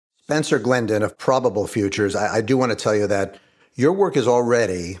Spencer Glendon of Probable Futures, I do want to tell you that your work has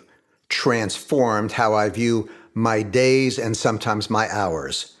already transformed how I view my days and sometimes my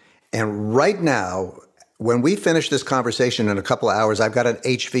hours. And right now, when we finish this conversation in a couple of hours, I've got an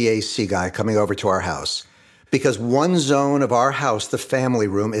HVAC guy coming over to our house because one zone of our house, the family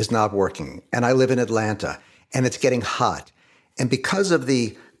room, is not working. And I live in Atlanta and it's getting hot. And because of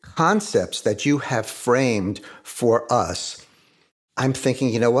the concepts that you have framed for us, I'm thinking,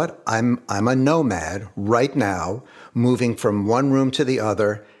 you know what? I'm a nomad right now, moving from one room to the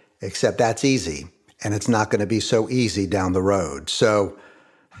other, except that's easy. And it's not going to be so easy down the road. So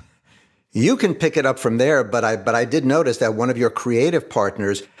you can pick it up from there, but I did notice that one of your creative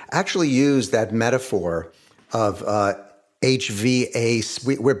partners actually used that metaphor of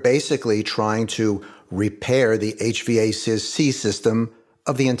HVAC. We're basically trying to repair the HVAC system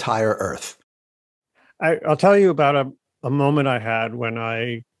of the entire Earth. I'll tell you about a moment I had when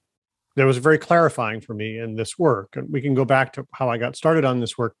that was very clarifying for me in this work. And we can go back to how I got started on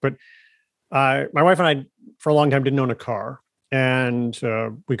this work. But my wife and I, for a long time, didn't own a car. And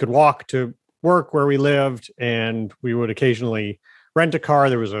we could walk to work where we lived, and we would occasionally rent a car.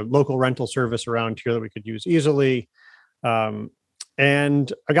 There was a local rental service around here that we could use easily.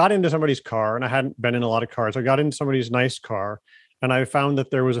 And I got into somebody's car, and I hadn't been in a lot of cars. I got into somebody's nice car, and I found that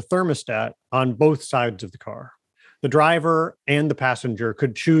there was a thermostat on both sides of the car. The driver and the passenger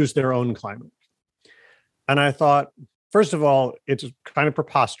could choose their own climate. And I thought, first of all, it's kind of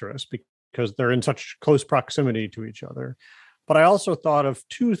preposterous because they're in such close proximity to each other. But I also thought of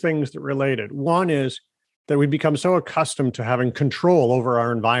two things that related. One is that we become so accustomed to having control over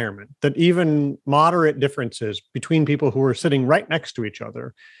our environment that even moderate differences between people who are sitting right next to each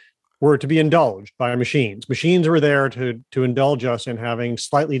other were to be indulged by machines. Machines were there to indulge us in having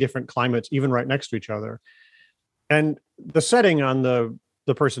slightly different climates, even right next to each other. And the setting on the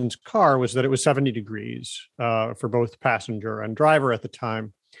person's car was that it was 70 degrees for both passenger and driver at the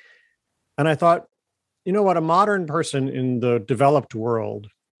time. And I thought, you know what, a modern person in the developed world,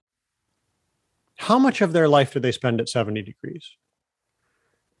 how much of their life do they spend at 70 degrees?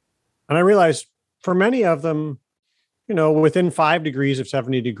 And I realized for many of them, within 5 degrees of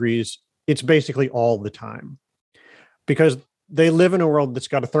 70 degrees, it's basically all the time because they live in a world that's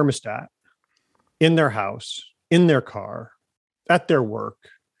got a thermostat in their house, in their car, at their work,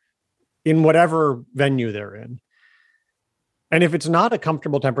 in whatever venue they're in. And if it's not a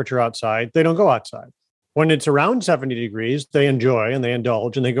comfortable temperature outside, they don't go outside. When it's around 70 degrees, they enjoy and they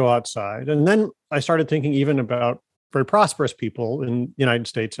indulge and they go outside. And then I started thinking even about very prosperous people in the United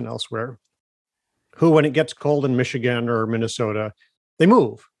States and elsewhere who, when it gets cold in Michigan or Minnesota, they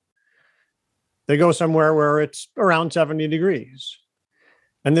move. They go somewhere where it's around 70 degrees.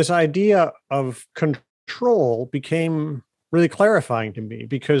 And this idea of control became really clarifying to me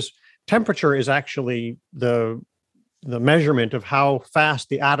because temperature is actually the measurement of how fast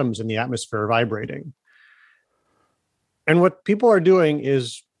the atoms in the atmosphere are vibrating. And what people are doing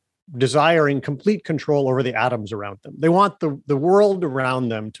is desiring complete control over the atoms around them. They want the world around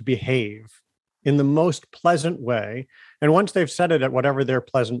them to behave in the most pleasant way. And once they've set it at whatever their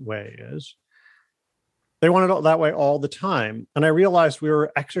pleasant way is, they want it that way all the time. And I realized we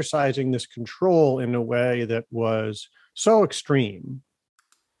were exercising this control in a way that was so extreme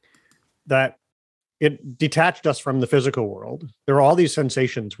that it detached us from the physical world. There were all these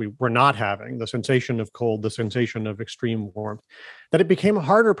sensations we were not having, the sensation of cold, the sensation of extreme warmth, that it became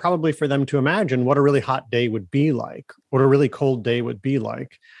harder probably for them to imagine what a really hot day would be like, what a really cold day would be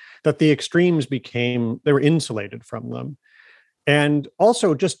like, that the extremes they were insulated from them. And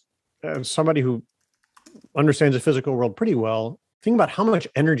also just as somebody who understands the physical world pretty well, think about how much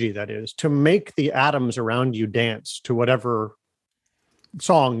energy that is to make the atoms around you dance to whatever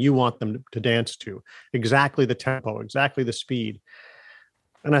song you want them to dance to, exactly the tempo, exactly the speed.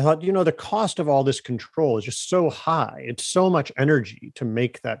 And I thought, the cost of all this control is just so high. It's so much energy to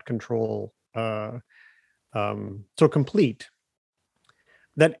make that control so complete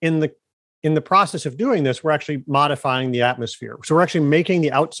that in the process of doing this, we're actually modifying the atmosphere. So we're actually making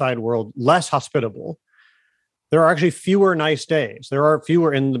the outside world less hospitable. There are actually fewer nice days. There are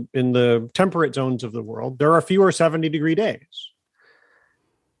fewer in the temperate zones of the world. There are fewer 70-degree days.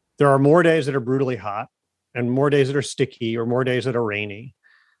 There are more days that are brutally hot and more days that are sticky or more days that are rainy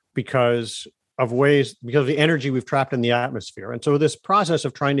because of the energy we've trapped in the atmosphere. And so this process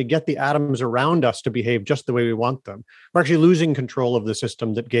of trying to get the atoms around us to behave just the way we want them, we're actually losing control of the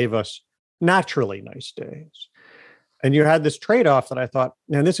system that gave us naturally nice days. And you had this trade-off that I thought,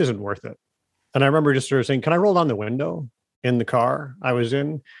 man, this isn't worth it. And I remember just sort of saying, can I roll down the window in the car I was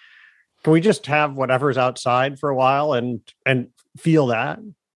in? Can we just have whatever's outside for a while and feel that?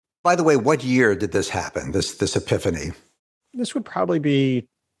 By the way, what year did this happen, this epiphany? This would probably be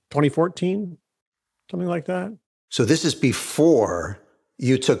 2014, something like that. So this is before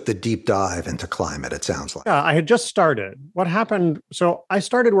you took the deep dive into climate, it sounds like. Yeah, I had just started. What happened? So I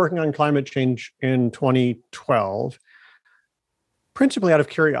started working on climate change in 2012, principally out of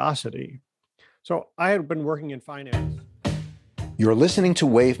curiosity. So I had been working in finance. You're listening to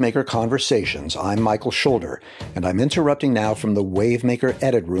Wavemaker Conversations. I'm Michael Schulder, and I'm interrupting now from the Wavemaker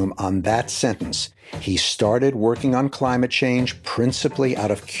edit room on that sentence. He started working on climate change principally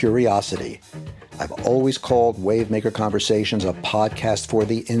out of curiosity. I've always called Wavemaker Conversations a podcast for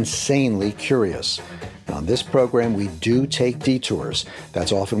the insanely curious. And on this program, we do take detours.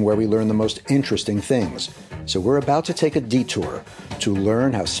 That's often where we learn the most interesting things. So we're about to take a detour to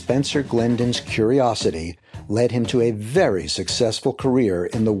learn how Spencer Glendon's curiosity led him to a very successful career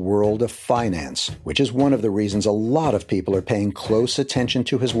in the world of finance, which is one of the reasons a lot of people are paying close attention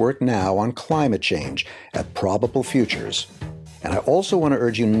to his work now on climate change at Probable Futures. And I also want to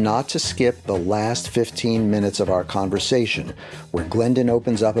urge you not to skip the last 15 minutes of our conversation, where Glendon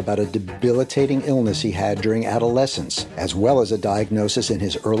opens up about a debilitating illness he had during adolescence, as well as a diagnosis in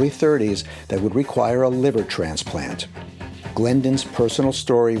his early 30s that would require a liver transplant. Glendon's personal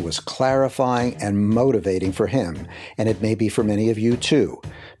story was clarifying and motivating for him, and it may be for many of you too,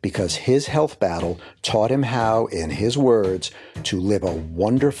 because his health battle taught him how, in his words, to live a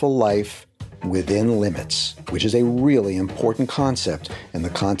wonderful life within limits, which is a really important concept in the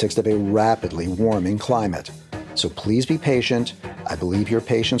context of a rapidly warming climate. So please be patient. I believe your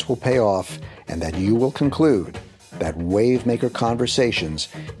patience will pay off, and that you will conclude that Wavemaker Conversations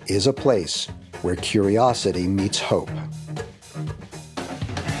is a place where curiosity meets hope.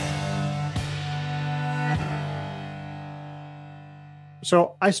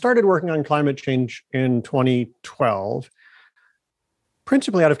 So I started working on climate change in 2012,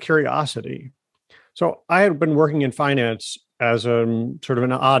 principally out of curiosity. So I had been working in finance as sort of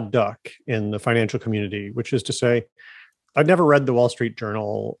an odd duck in the financial community, which is to say, I'd never read the Wall Street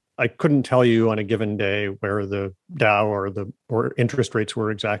Journal. I couldn't tell you on a given day where the Dow or interest rates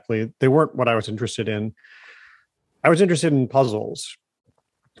were exactly. They weren't what I was interested in. I was interested in puzzles,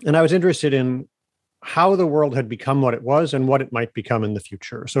 and I was interested in how the world had become what it was and what it might become in the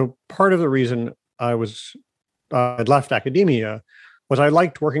future. So part of the reason I'd left academia was I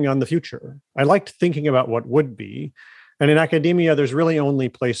liked working on the future. I liked thinking about what would be. And in academia, there's really only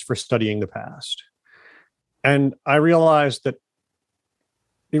place for studying the past. And I realized that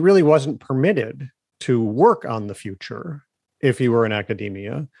it really wasn't permitted to work on the future if you were in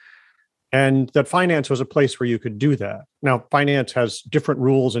academia, and that finance was a place where you could do that. Now, finance has different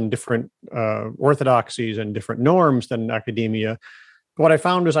rules and different orthodoxies and different norms than academia. But what I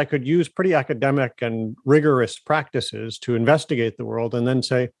found is I could use pretty academic and rigorous practices to investigate the world and then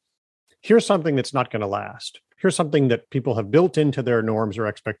say, here's something that's not going to last. Here's something that people have built into their norms or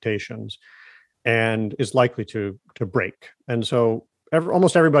expectations and is likely to break. And so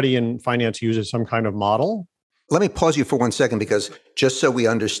almost everybody in finance uses some kind of model. Let me pause you for 1 second, because just so we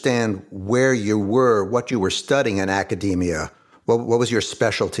understand where you were, what you were studying in academia, what was your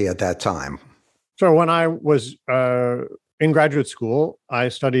specialty at that time? So when I was in graduate school, I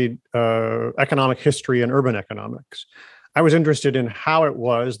studied economic history and urban economics. I was interested in how it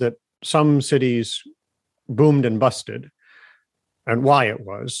was that some cities boomed and busted, and why it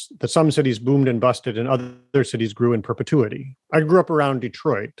was that some cities boomed and busted and other cities grew in perpetuity. I grew up around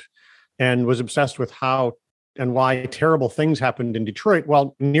Detroit and was obsessed with how and why terrible things happened in Detroit,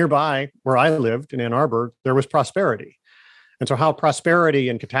 while nearby, where I lived in Ann Arbor, there was prosperity. And so how prosperity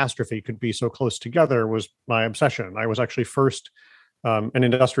and catastrophe could be so close together was my obsession. I was actually first an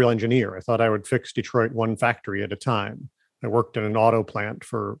industrial engineer. I thought I would fix Detroit one factory at a time. I worked in an auto plant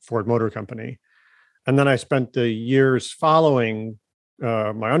for Ford Motor Company. And then I spent the years following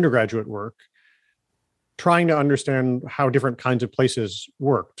my undergraduate work trying to understand how different kinds of places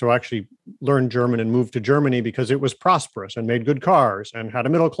work. So I actually learned German and moved to Germany because it was prosperous and made good cars and had a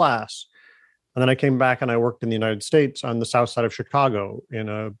middle class. And then I came back and I worked in the United States on the south side of Chicago in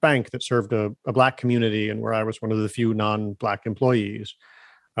a bank that served a Black community and where I was one of the few non-Black employees.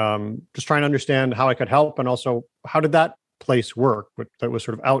 Just trying to understand how I could help, and also how did that place work that was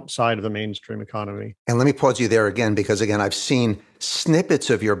sort of outside of the mainstream economy. And let me pause you there again, because again, I've seen snippets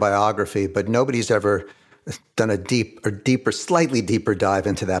of your biography, but nobody's ever done a slightly deeper dive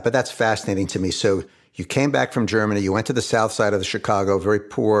into that. But that's fascinating to me. So you came back from Germany, you went to the south side of the Chicago, very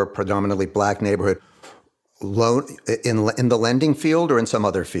poor, predominantly Black neighborhood, in the lending field or in some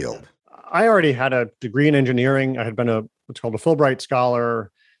other field? I already had a degree in engineering. I had been what's called a Fulbright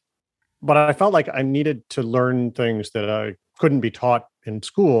scholar, but I felt like I needed to learn things that I couldn't be taught in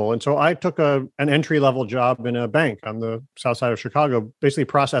school. And so I took an entry-level job in a bank on the south side of Chicago, basically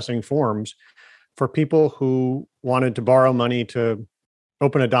processing forms for people who wanted to borrow money to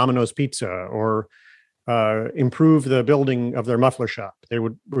open a Domino's Pizza or improve the building of their muffler shop. There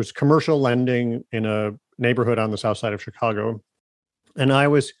was commercial lending in a neighborhood on the south side of Chicago. And I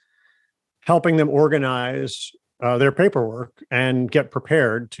was helping them organize their paperwork and get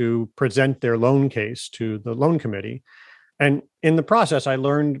prepared to present their loan case to the loan committee. And in the process, I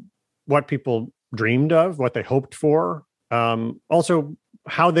learned what people dreamed of, what they hoped for, also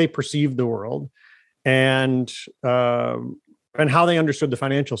how they perceived the world, and how they understood the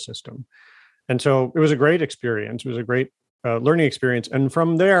financial system. And so it was a great experience. It was a great learning experience. And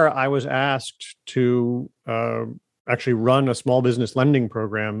from there, I was asked to actually run a small business lending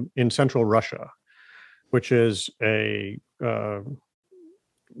program in central Russia, which is was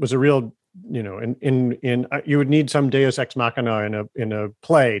a real, you would need some Deus ex machina in a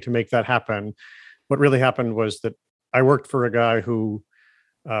play to make that happen. What really happened was that I worked for a guy who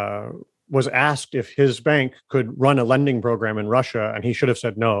was asked if his bank could run a lending program in Russia, and he should have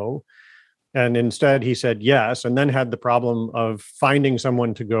said no. And instead he said yes, and then had the problem of finding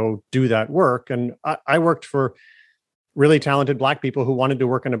someone to go do that work. And I worked for really talented Black people who wanted to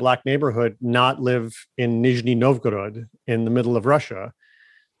work in a Black neighborhood, not live in Nizhny Novgorod in the middle of Russia.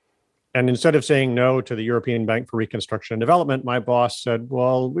 And instead of saying no to the European Bank for Reconstruction and Development, my boss said,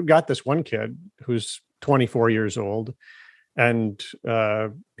 well, we've got this one kid who's 24 years old, and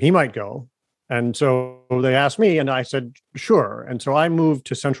he might go. And so they asked me, and I said, sure. And so I moved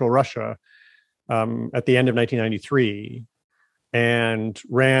to central Russia at the end of 1993 and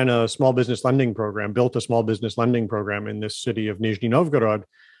ran a small business lending program, built a small business lending program in this city of Nizhny Novgorod,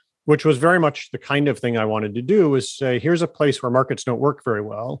 which was very much the kind of thing I wanted to do, is say, here's a place where markets don't work very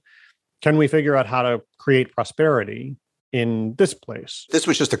well. Can we figure out how to create prosperity in this place? This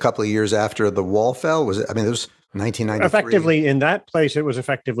was just a couple of years after the wall fell. Was it? I mean, it was 1993. Effectively, in that place, it was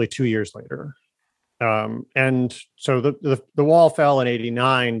effectively 2 years later. And so the wall fell in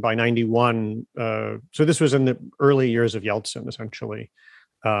 89. By 91. So this was in the early years of Yeltsin, essentially,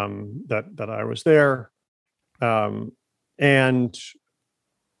 that I was there. And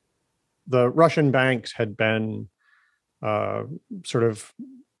the Russian banks had been sort of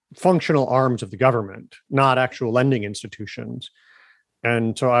functional arms of the government, not actual lending institutions.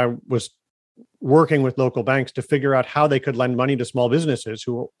 And so I was working with local banks to figure out how they could lend money to small businesses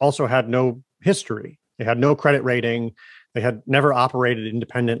who also had no history. They had no credit rating. They had never operated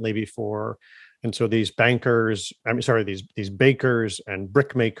independently before. And so these bakers and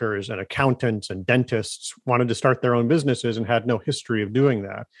brickmakers and accountants and dentists wanted to start their own businesses and had no history of doing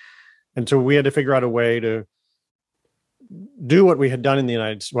that. And so we had to figure out a way to do what I had done in the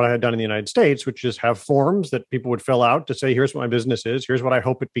United States, which is have forms that people would fill out to say, here's what my business is, here's what I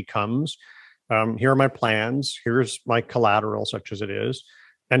hope it becomes, here are my plans, here's my collateral, such as it is,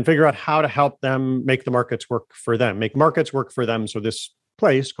 and figure out how to help them make the markets work for them, make markets work for them. So this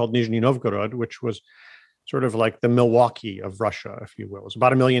place called Nizhny Novgorod, which was sort of like the Milwaukee of Russia, if you will. It was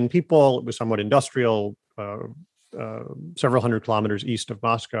about 1 million people. It was somewhat industrial, several hundred kilometers east of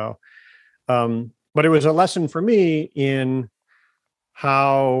Moscow. But it was a lesson for me in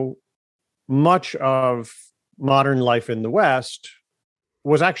how much of modern life in the West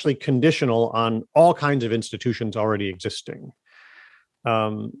was actually conditional on all kinds of institutions already existing.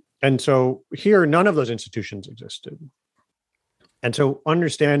 And so here, none of those institutions existed. And so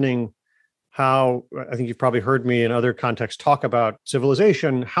understanding how, I think you've probably heard me in other contexts talk about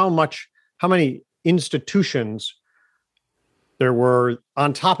civilization, how many institutions there were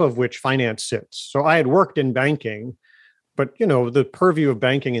on top of which finance sits. So I had worked in banking, but the purview of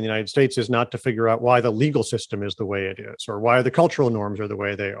banking in the United States is not to figure out why the legal system is the way it is, or why the cultural norms are the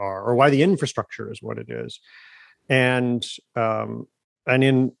way they are, or why the infrastructure is what it is. And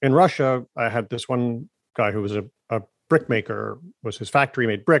in Russia, I had this one guy who was a brickmaker, was his factory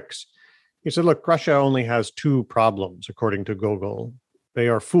made bricks. He said, look, Russia only has two problems, according to Gogol. They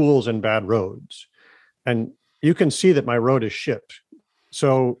are fools and bad roads. And you can see that my road is shit.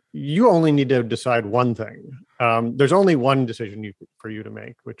 So you only need to decide one thing. There's only one decision for you to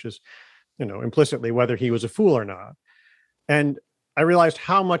make, which is, implicitly whether he was a fool or not. And I realized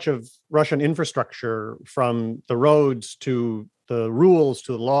how much of Russian infrastructure, from the roads to the rules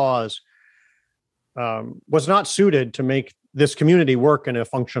to the laws, was not suited to make this community work in a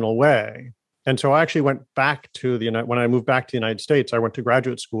functional way. And so I actually went back to when I moved back to the United States, I went to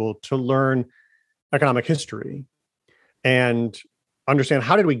graduate school to learn economic history and understand,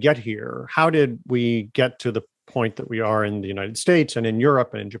 how did we get here? How did we get to the point that we are in the United States and in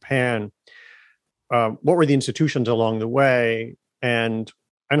Europe and in Japan? What were the institutions along the way? and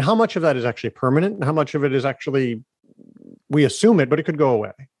how much of that is actually permanent and how much of it is actually, we assume it, but it could go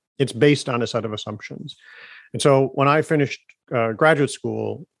away. It's based on a set of assumptions. And so when I finished graduate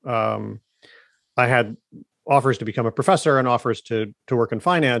school, I had offers to become a professor and offers to work in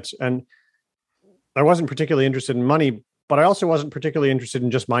finance. And I wasn't particularly interested in money, but I also wasn't particularly interested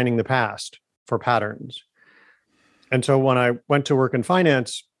in just mining the past for patterns. And so when I went to work in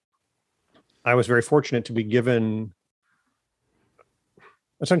finance, I was very fortunate to be given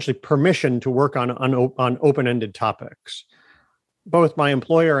essentially permission to work on open-ended topics. Both my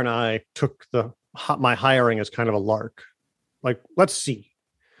employer and I took my hiring as kind of a lark. Like, let's see.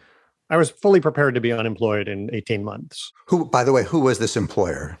 I was fully prepared to be unemployed in 18 months. By the way, who was this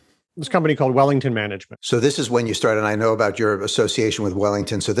employer? This company called Wellington Management. So this is when you started. I know about your association with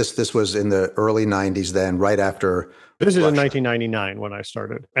Wellington. So this was in the early 90s then, right after This is in 1999 when I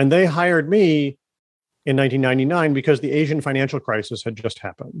started. And they hired me in 1999 because the Asian financial crisis had just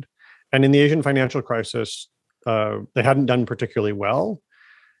happened. And in the Asian financial crisis, they hadn't done particularly well.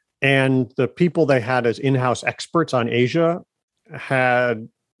 And the people they had as in-house experts on Asia had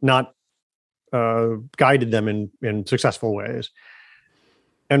not guided them in successful ways.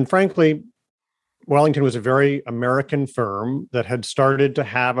 And frankly, Wellington was a very American firm that had started to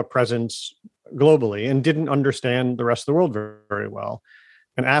have a presence globally and didn't understand the rest of the world very, very well,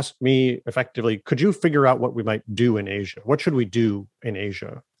 and asked me effectively, could you figure out what we might do in Asia? What should we do in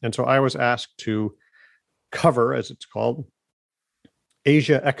Asia? And so I was asked to cover, as it's called,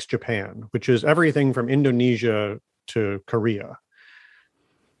 Asia ex-Japan, which is everything from Indonesia to Korea.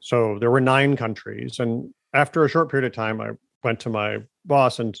 So there were 9 countries. And after a short period of time, I went to my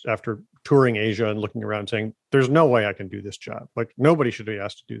boss, and after touring Asia and looking around, saying, there's no way I can do this job. Like, nobody should be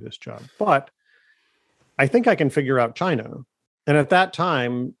asked to do this job. But I think I can figure out China. And at that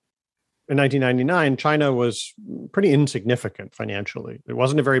time, in 1999, China was pretty insignificant financially. It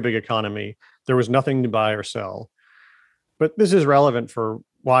wasn't a very big economy. There was nothing to buy or sell. But this is relevant for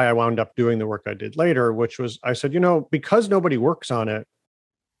why I wound up doing the work I did later, which was, I said, because nobody works on it,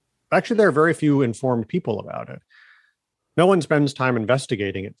 actually, there are very few informed people about it. No one spends time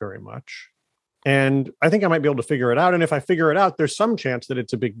investigating it very much. And I think I might be able to figure it out. And if I figure it out, there's some chance that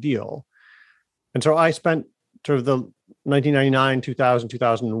it's a big deal. And so I spent sort of the 1999, 2000,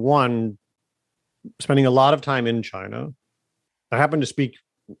 2001, spending a lot of time in China. I happened to speak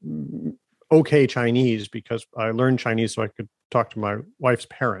okay Chinese because I learned Chinese so I could talk to my wife's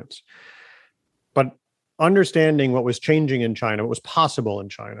parents. But understanding what was changing in China, what was possible in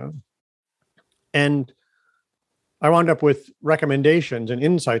China. And I wound up with recommendations and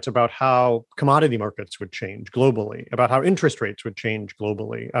insights about how commodity markets would change globally, about how interest rates would change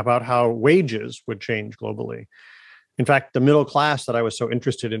globally, about how wages would change globally. In fact, the middle class that I was so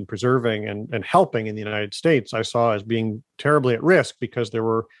interested in preserving and helping in the United States, I saw as being terribly at risk because there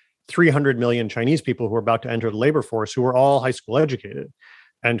were 300 million Chinese people who were about to enter the labor force who were all high school educated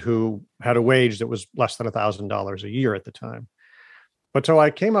and who had a wage that was less than $1,000 a year at the time. But so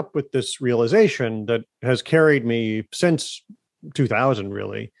I came up with this realization that has carried me since 2000,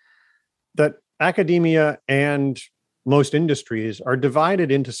 really, that academia and most industries are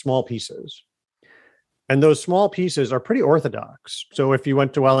divided into small pieces. And those small pieces are pretty orthodox. So if you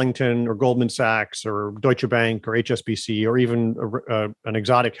went to Wellington or Goldman Sachs or Deutsche Bank or HSBC or even an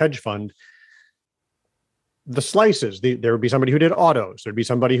exotic hedge fund, the slices, there would be somebody who did autos, there'd be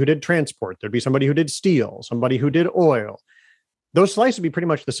somebody who did transport, there'd be somebody who did steel, somebody who did oil. Those slices would be pretty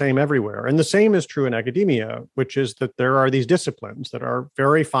much the same everywhere. And the same is true in academia, which is that there are these disciplines that are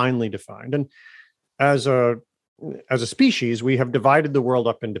very finely defined. And as a species, we have divided the world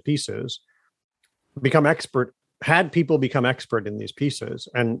up into pieces, had people become expert in these pieces.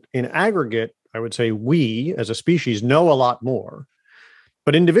 And in aggregate, I would say we as a species know a lot more,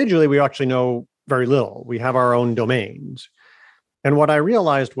 but individually, we actually know very little. We have our own domains. And what I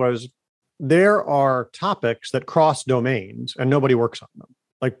realized was there are topics that cross domains and nobody works on them.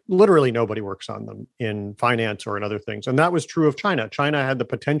 Like literally nobody works on them in finance or in other things. And that was true of China. China had the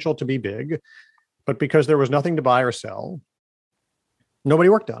potential to be big, but because there was nothing to buy or sell, nobody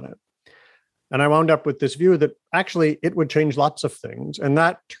worked on it. And I wound up with this view that actually it would change lots of things. And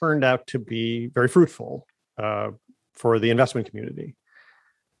that turned out to be very fruitful for the investment community.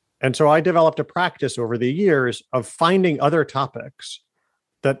 And so I developed a practice over the years of finding other topics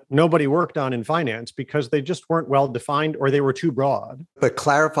that nobody worked on in finance because they just weren't well defined or they were too broad. But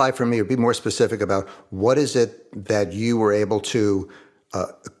clarify for me or be more specific about what is it that you were able to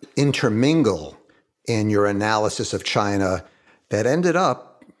intermingle in your analysis of China that ended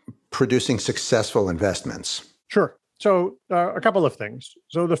up producing successful investments? Sure. So a couple of things.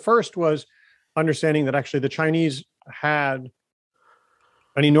 So the first was understanding that actually the Chinese had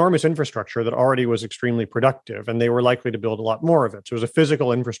an enormous infrastructure that already was extremely productive, and they were likely to build a lot more of it. So it was a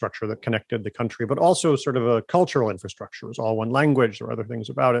physical infrastructure that connected the country, but also sort of a cultural infrastructure. It was all one language. There were other things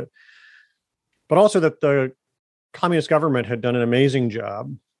about it. But also that the communist government had done an amazing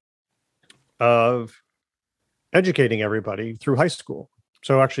job of educating everybody through high school.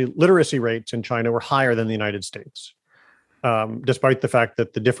 So actually, literacy rates in China were higher than the United States, despite the fact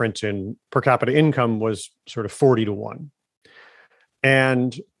that the difference in per capita income was sort of 40-1.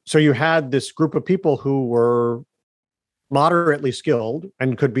 And so you had this group of people who were moderately skilled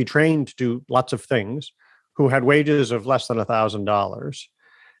and could be trained to do lots of things, who had wages of less than $1,000.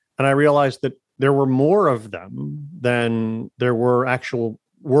 And I realized that there were more of them than there were actual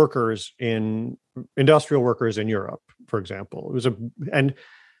workers in industrial workers in Europe, for example. And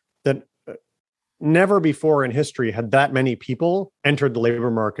that never before in history had that many people entered the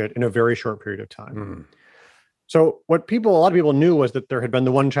labor market in a very short period of time. Mm. So a lot of people knew was that there had been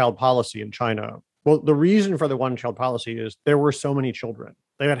the one-child policy in China. Well, the reason for the one-child policy is there were so many children.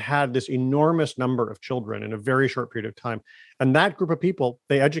 They had this enormous number of children in a very short period of time. And that group of people,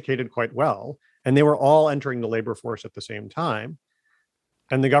 they educated quite well, and they were all entering the labor force at the same time.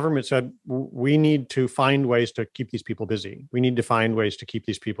 And the government said, we need to find ways to keep these people busy. We need to find ways to keep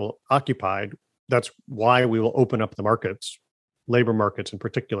these people occupied. That's why we will open up the markets, labor markets in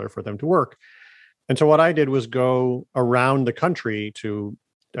particular, for them to work. And so what I did was go around the country to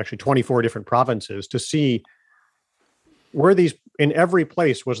actually 24 different provinces to see where in every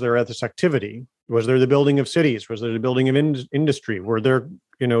place was there this activity? Was there the building of cities? Was there the building of industry? Were there,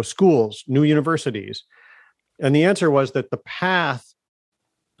 schools, new universities? And the answer was that the path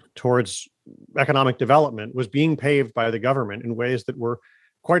towards economic development was being paved by the government in ways that were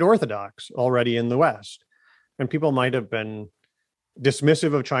quite orthodox already in the West. And people might have been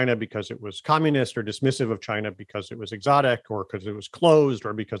dismissive of China because it was communist, or dismissive of China because it was exotic, or because it was closed,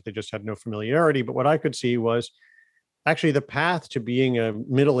 or because they just had no familiarity. But what I could see was actually the path to being a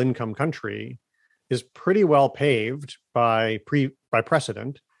middle income country is pretty well paved by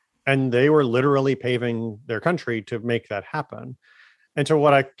precedent. And they were literally paving their country to make that happen. And so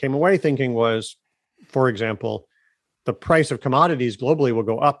what I came away thinking was, for example, the price of commodities globally will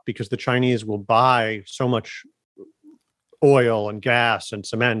go up because the Chinese will buy so much oil and gas and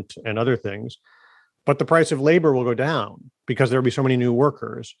cement and other things, but the price of labor will go down because there'll be so many new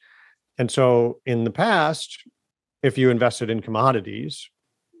workers. And so in the past, if you invested in commodities,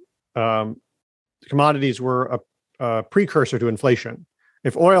 commodities were a precursor to inflation.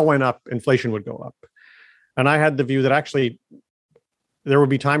 If oil went up, inflation would go up. And I had the view that actually there would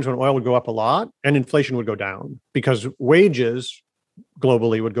be times when oil would go up a lot and inflation would go down because wages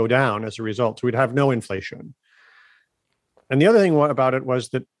globally would go down as a result. So we'd have no inflation. And the other thing about it was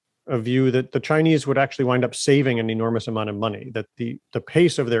that a view that the Chinese would actually wind up saving an enormous amount of money, that the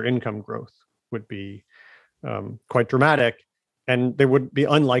pace of their income growth would be quite dramatic, and they would be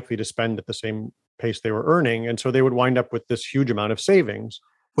unlikely to spend at the same pace they were earning. And so they would wind up with this huge amount of savings.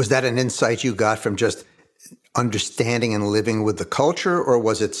 Was that an insight you got from just understanding and living with the culture, or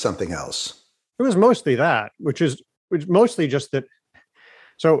was it something else? It was mostly that, which mostly just that.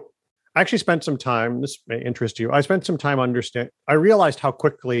 So I actually spent some time, this may interest you, I spent some time I realized how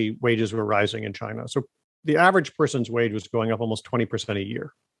quickly wages were rising in China. So the average person's wage was going up almost 20% a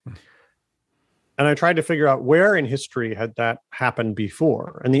year. And I tried to figure out where in history had that happened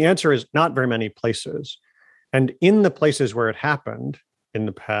before. And the answer is not very many places. And in the places where it happened in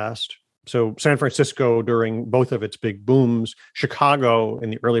the past, so San Francisco during both of its big booms, Chicago in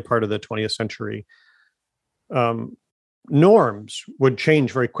the early part of the 20th century, norms would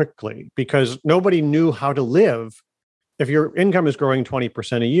change very quickly because nobody knew how to live. If your income is growing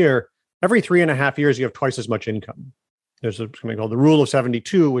 20% a year, every 3.5 years, you have twice as much income. There's something called the rule of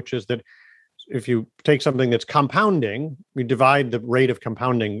 72, which is that if you take something that's compounding, you divide the rate of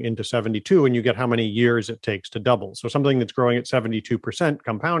compounding into 72 and you get how many years it takes to double. So something that's growing at 72%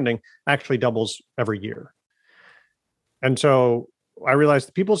 compounding actually doubles every year. And so I realized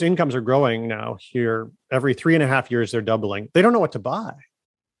that people's incomes are growing now here. Every 3.5 years, they're doubling. They don't know what to buy.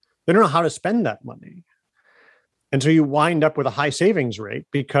 They don't know how to spend that money. And so you wind up with a high savings rate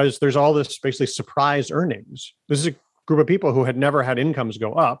because there's all this basically surprise earnings. This is a group of people who had never had incomes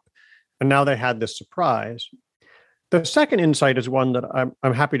go up, and now they had this surprise. The second insight is one that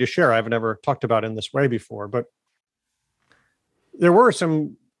I'm happy to share. I've never talked about in this way before, but there were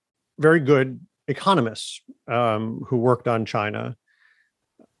some very good economists who worked on China,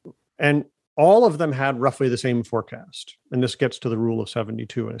 and all of them had roughly the same forecast. And this gets to the rule of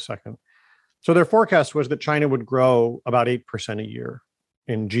 72 in a second. So their forecast was that China would grow about 8% a year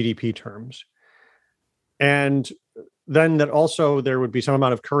in GDP terms. And then that also there would be some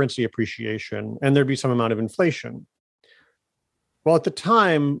amount of currency appreciation and there'd be some amount of inflation. Well, at the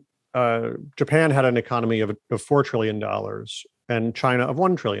time, Japan had an economy of $4 trillion and China of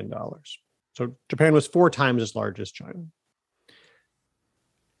 $1 trillion. So Japan was 4 times as large as China.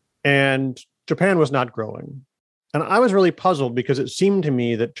 And Japan was not growing. And I was really puzzled because it seemed to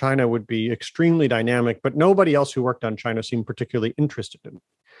me that China would be extremely dynamic, but nobody else who worked on China seemed particularly interested in it.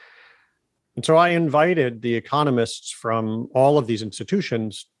 And so I invited the economists from all of these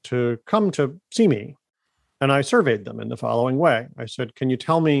institutions to come to see me. And I surveyed them in the following way. I said, can you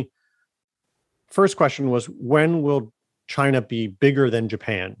tell me, first question was, when will China be bigger than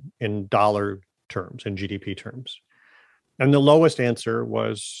Japan in dollar terms, in GDP terms? And the lowest answer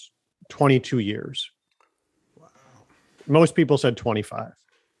was 22 years. Wow. Most people said 25.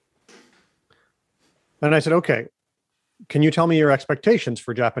 And I said, okay, can you tell me your expectations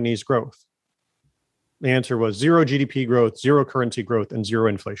for Japanese growth? The answer was 0 GDP growth, 0 currency growth, and 0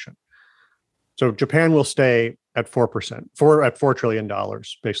 inflation. So Japan will stay at 4%, at $4 trillion,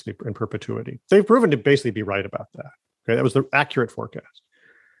 basically in perpetuity. They've proven to basically be right about that. Okay, that was the accurate forecast.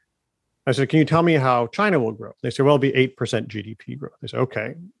 I said, can you tell me how China will grow? They said, well, it'll be 8% GDP growth. They said,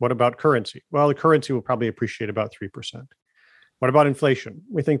 okay, what about currency? Well, the currency will probably appreciate about 3%. What about inflation?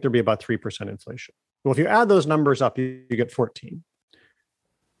 We think there'll be about 3% inflation. Well, if you add those numbers up, you get 14.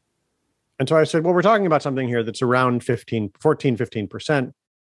 And so I said, well, we're talking about something here that's around 15%.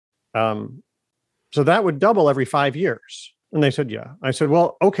 So that would double every 5 years. And they said, yeah. I said,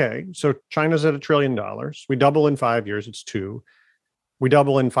 well, okay, so China's at $1 trillion. We double in 5 years, it's 2. We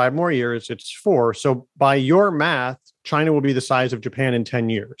double in 5 more years, it's 4. So by your math, China will be the size of Japan in 10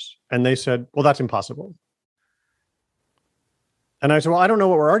 years. And they said, well, that's impossible. And I said, well, I don't know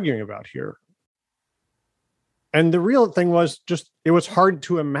what we're arguing about here. And the real thing was just, it was hard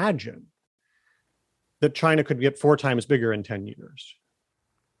to imagine that China could get 4 times bigger in 10 years.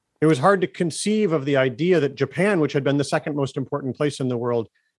 It was hard to conceive of the idea that Japan, which had been the second most important place in the world,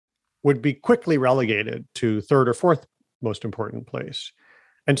 would be quickly relegated to 3rd or 4th most important place.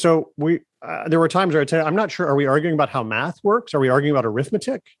 And so there were times where I'd say, I'm not sure, are we arguing about how math works? Are we arguing about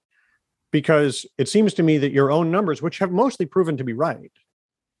arithmetic? Because it seems to me that your own numbers, which have mostly proven to be right,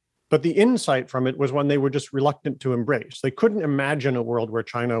 but the insight from it was one they were just reluctant to embrace. They couldn't imagine a world where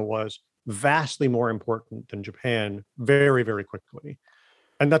China was vastly more important than Japan very, very quickly.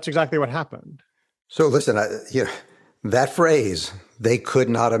 And that's exactly what happened. So listen, that phrase, they could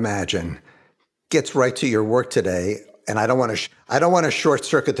not imagine, gets right to your work today. And I don't want to short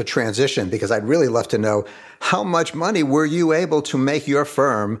circuit the transition, because I'd really love to know, how much money were you able to make your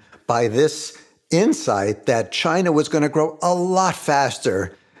firm by this insight that China was going to grow a lot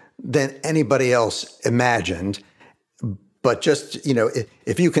faster than anybody else imagined? But just,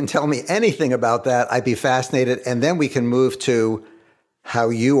 if you can tell me anything about that, I'd be fascinated. And then we can move to how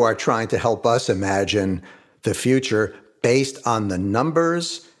you are trying to help us imagine the future based on the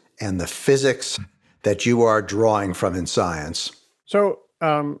numbers and the physics that you are drawing from in science. So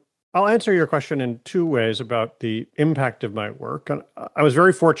I'll answer your question in 2 ways about the impact of my work. I was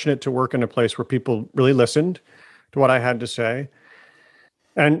very fortunate to work in a place where people really listened to what I had to say,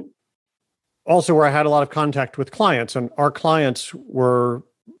 and also where I had a lot of contact with clients, and our clients were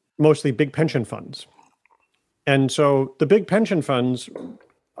mostly big pension funds. And so the big pension funds,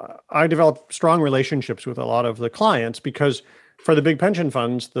 I developed strong relationships with a lot of the clients, because for the big pension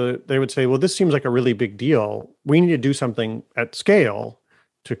funds, they would say, well, this seems like a really big deal. We need to do something at scale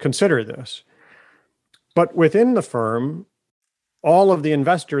to consider this. But within the firm, all of the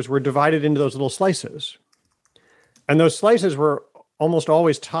investors were divided into those little slices. And those slices were almost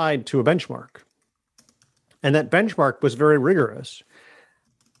always tied to a benchmark. And that benchmark was very rigorous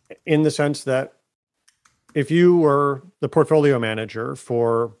in the sense that if you were the portfolio manager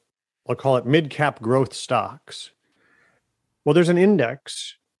for, I'll call it mid-cap growth stocks, well, there's an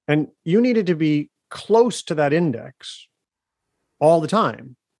index, and you needed to be close to that index all the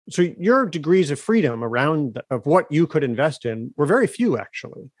time. So your degrees of freedom around of what you could invest in were very few,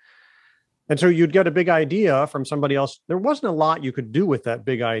 actually. And so you'd get a big idea from somebody else. There wasn't a lot you could do with that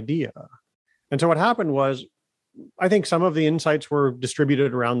big idea. And so what happened was, I think some of the insights were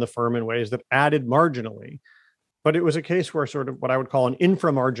distributed around the firm in ways that added marginally, but it was a case where sort of what I would call an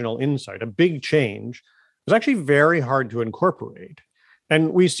inframarginal insight, a big change, was actually very hard to incorporate.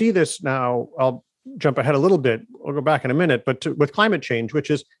 And we see this now. I'll jump ahead a little bit. I'll go back in a minute, but with climate change, which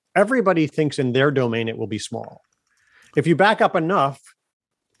is everybody thinks in their domain it will be small. If you back up enough,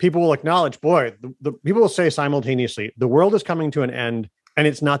 people will acknowledge, boy, the people will say simultaneously, the world is coming to an end and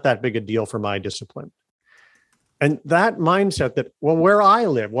it's not that big a deal for my discipline. And that mindset that, well, where I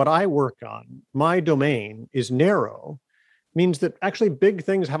live, what I work on, my domain is narrow, means that actually big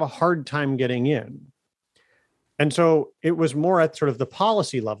things have a hard time getting in. And so it was more at sort of the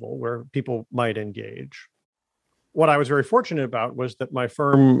policy level where people might engage. What I was very fortunate about was that my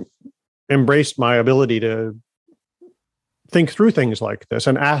firm embraced my ability to think through things like this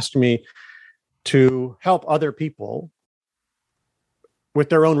and asked me to help other people with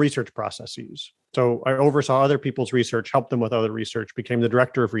their own research processes. So I oversaw other people's research, helped them with other research, became the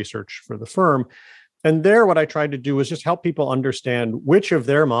director of research for the firm. And there, what I tried to do was just help people understand which of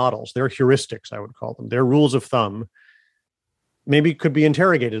their models, their heuristics, I would call them, their rules of thumb, maybe could be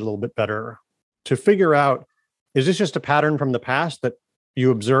interrogated a little bit better to figure out, is this just a pattern from the past that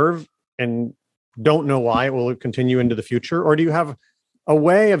you observe and don't know why it will continue into the future? Or do you have a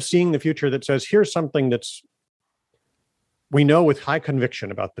way of seeing the future that says, here's something that's we know with high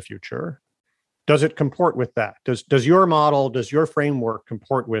conviction about the future? Does it comport with that? Does your model, does your framework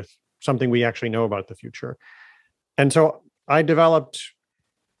comport with something we actually know about the future? And so I developed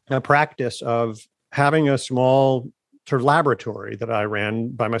a practice of having a small sort of laboratory that I ran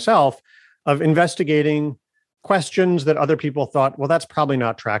by myself of investigating questions that other people thought, well, that's probably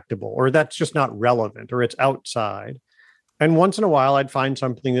not tractable, or that's just not relevant, or it's outside. And once in a while, I'd find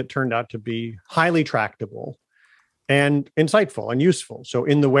something that turned out to be highly tractable and insightful and useful. So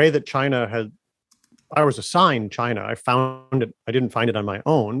in the way that I was assigned China. I found it. I didn't find it on my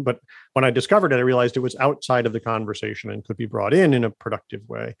own, but when I discovered it, I realized it was outside of the conversation and could be brought in a productive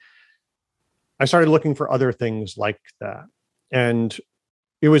way. I started looking for other things like that. And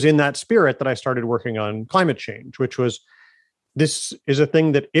it was in that spirit that I started working on climate change, which was, this is a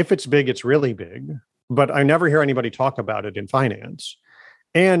thing that if it's big, it's really big, but I never hear anybody talk about it in finance.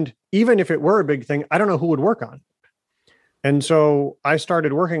 And even if it were a big thing, I don't know who would work on it. And so I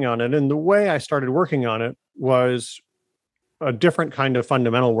started working on it. And the way I started working on it was a different kind of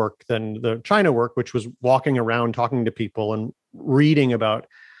fundamental work than the China work, which was walking around, talking to people and reading about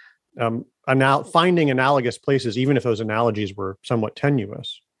finding analogous places, even if those analogies were somewhat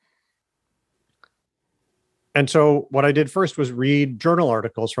tenuous. And so what I did first was read journal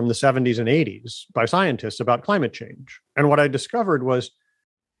articles from the 70s and 80s by scientists about climate change. And what I discovered was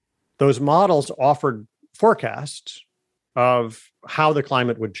those models offered forecasts of how the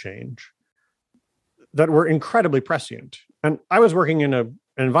climate would change that were incredibly prescient. And I was working in an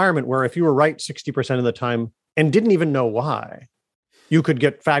environment where if you were right 60% of the time and didn't even know why, you could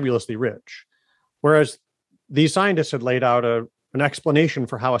get fabulously rich. Whereas these scientists had laid out an explanation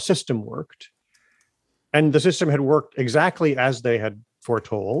for how a system worked. And the system had worked exactly as they had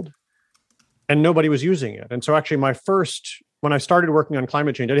foretold, and nobody was using it. And so actually when I started working on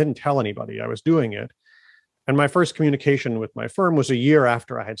climate change, I didn't tell anybody I was doing it. And my first communication with my firm was a year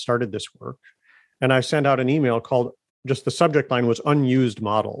after I had started this work. And I sent out an email called, just the subject line was unused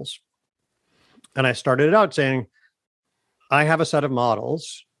models. And I started it out saying, I have a set of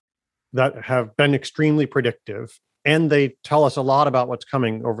models that have been extremely predictive, and they tell us a lot about what's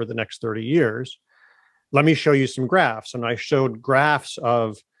coming over the next 30 years. Let me show you some graphs. And I showed graphs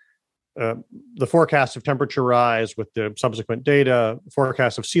of the forecast of temperature rise with the subsequent data,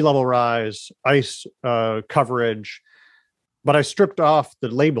 forecast of sea level rise, ice coverage, but I stripped off the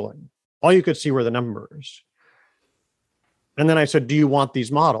labeling. All you could see were the numbers. And then I said, do you want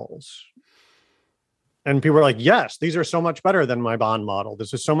these models? And people were like, yes, these are so much better than my bond model.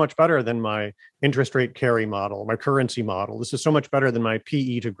 This is so much better than my interest rate carry model, my currency model. This is so much better than my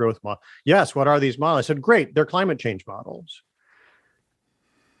PE to growth model. Yes, what are these models? I said, great, they're climate change models.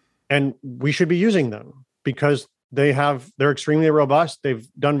 And we should be using them because they're extremely robust. They've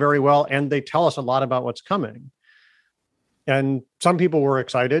done very well, and they tell us a lot about what's coming. And some people were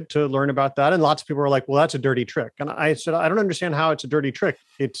excited to learn about that. And lots of people were like, well, that's a dirty trick. And I said, I don't understand how it's a dirty trick.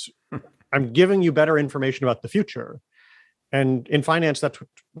 I'm giving you better information about the future. And in finance, that's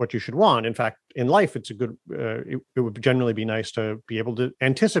what you should want. In fact, in life, it's it would generally be nice to be able to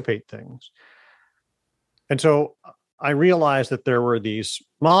anticipate things. And so I realized that there were these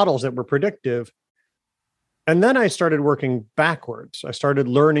models that were predictive. And then I started working backwards. I started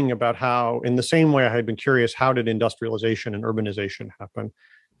learning about how, in the same way I had been curious, how did industrialization and urbanization happen?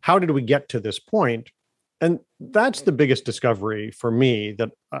 How did we get to this point? And that's the biggest discovery for me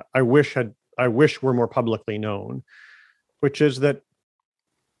that I wish were more publicly known, which is that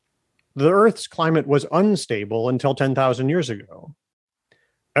the Earth's climate was unstable until 10,000 years ago,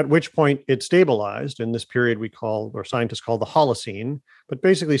 at which point it stabilized in this period scientists call the Holocene. But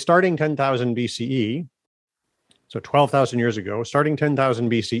basically starting 10,000 BCE, so 12,000 years ago, starting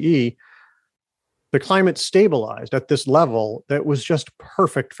 10,000 BCE, the climate stabilized at this level that was just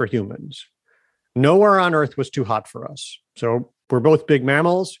perfect for humans. Nowhere on Earth was too hot for us. So we're both big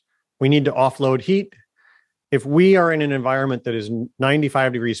mammals. We need to offload heat. If we are in an environment that is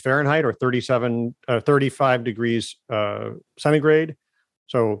 95 degrees Fahrenheit or 35 degrees centigrade,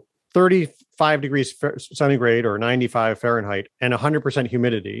 so 35 degrees centigrade or 95 Fahrenheit and 100%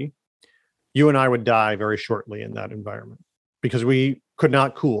 humidity, you and I would die very shortly in that environment because we could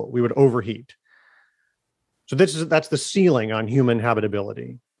not cool. We would overheat. So that's the ceiling on human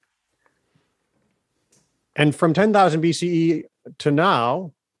habitability. And from 10,000 BCE to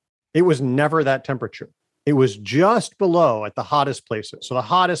now, it was never that temperature. It was just below at the hottest places. So the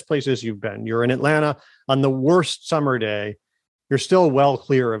hottest places you've been, you're in Atlanta on the worst summer day, you're still well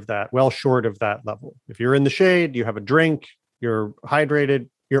clear of that, well short of that level. If you're in the shade, you have a drink, you're hydrated,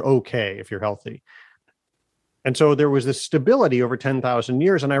 you're okay if you're healthy. And so there was this stability over 10,000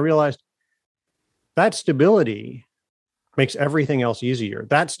 years. And I realized that stability makes everything else easier.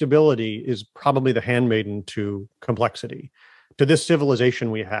 That stability is probably the handmaiden to complexity, to this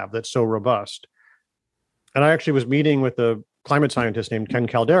civilization we have that's so robust. And I actually was meeting with a climate scientist named Ken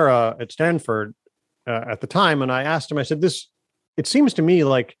Caldera at Stanford at the time. And I asked him, I said, it seems to me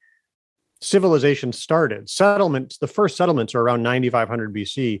like civilization started. Settlements, the first settlements are around 9,500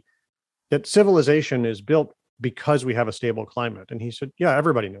 BC, that civilization is built because we have a stable climate. And he said, yeah,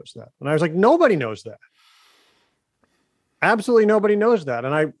 everybody knows that. And I was like, nobody knows that. Absolutely nobody knows that.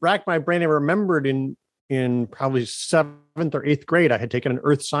 And I racked my brain. I remembered in probably 7th or 8th grade, I had taken an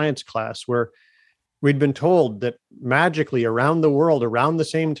earth science class where we'd been told that magically around the world, around the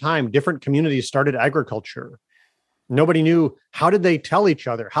same time, different communities started agriculture. Nobody knew, how did they tell each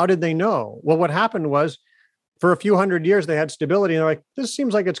other? How did they know? Well, what happened was for a few hundred years, they had stability. And they're like, this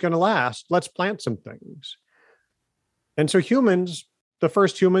seems like it's going to last. Let's plant some things. And so humans, the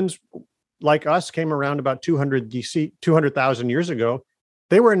first humans like us came around about 200,000 years ago.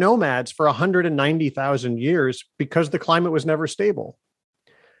 They were nomads for 190,000 years because the climate was never stable.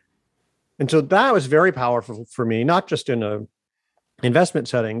 And so that was very powerful for me, not just in a investment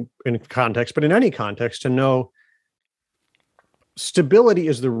setting in context, but in any context, to know stability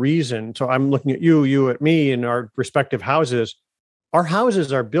is the reason. So I'm looking at you at me in our respective houses. Our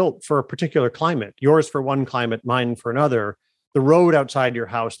houses are built for a particular climate, yours for one climate, mine for another. The road outside your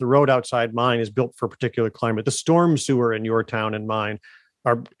house, the road outside mine is built for a particular climate. The storm sewer in your town and mine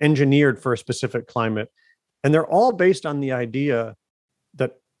are engineered for a specific climate. And they're all based on the idea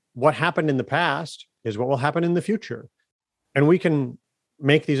that what happened in the past is what will happen in the future. And we can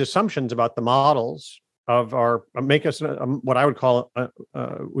make these assumptions about the models of make us what I would call,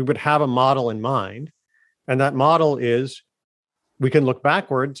 we would have a model in mind. And that model is, we can look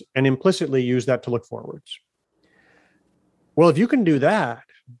backwards and implicitly use that to look forwards. Well, if you can do that,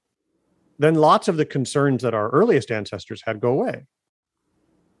 then lots of the concerns that our earliest ancestors had go away.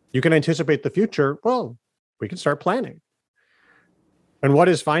 You can anticipate the future. Well, we can start planning. And what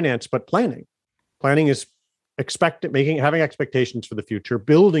is finance but planning? Planning is having expectations for the future,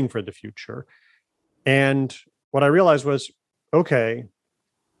 building for the future. And what I realized was, okay,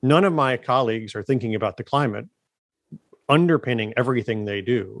 none of my colleagues are thinking about the climate underpinning everything they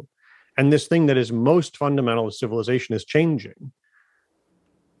do. And this thing that is most fundamental to civilization is changing.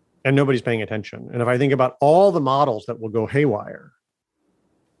 And nobody's paying attention. And if I think about all the models that will go haywire,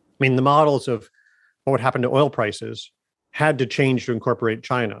 I mean, the models of what would happen to oil prices had to change to incorporate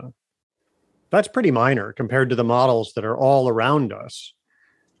China. That's pretty minor compared to the models that are all around us,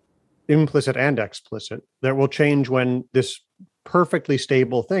 implicit and explicit, that will change when this perfectly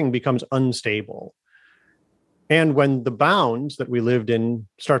stable thing becomes unstable. And when the bounds that we lived in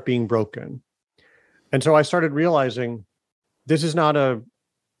start being broken. And so I started realizing this is not a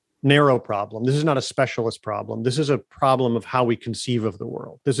narrow problem. This is not a specialist problem. This is a problem of how we conceive of the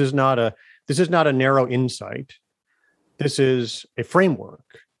world. This is not a narrow insight. This is a framework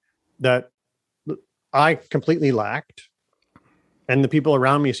that I completely lacked, and the people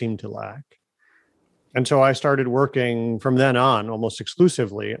around me seemed to lack. And so I started working from then on almost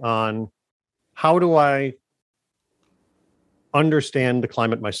exclusively on how do I understand the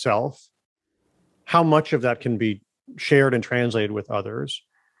climate myself, how much of that can be shared and translated with others,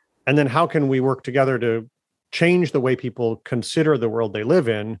 and then how can we work together to change the way people consider the world they live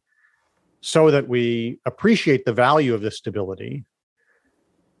in so that we appreciate the value of this stability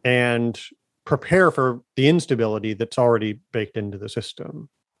and prepare for the instability that's already baked into the system.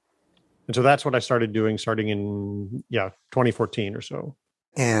 And so that's what I started doing starting in 2014 or so.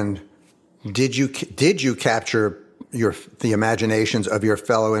 And did you capture the imaginations of your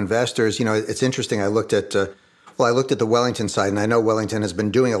fellow investors? You know, it's interesting. I looked at the Wellington side, and I know Wellington has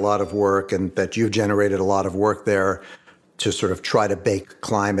been doing a lot of work and that you've generated a lot of work there to sort of try to bake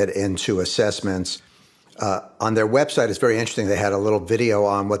climate into assessments. On their website, it's very interesting. They had a little video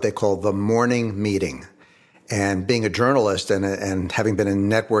on what they call the morning meeting. And being a journalist and having been in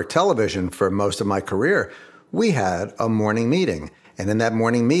network television for most of my career, we had a morning meeting. And in that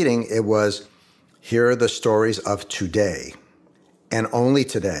morning meeting, it was, here are the stories of today and only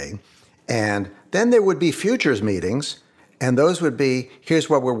today. And then there would be futures meetings, and those would be, here's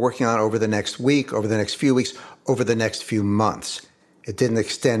what we're working on over the next week, over the next few weeks, over the next few months. It didn't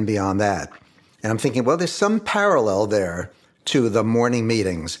extend beyond that. And I'm thinking, well, there's some parallel there to the morning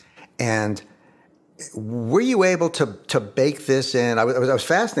meetings. And were you able to bake this in? I was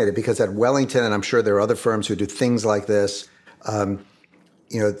fascinated because at Wellington, and I'm sure there are other firms who do things like this,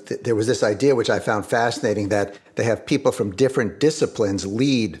 there was this idea which I found fascinating that they have people from different disciplines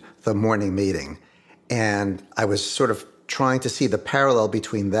lead the morning meeting. And I was sort of trying to see the parallel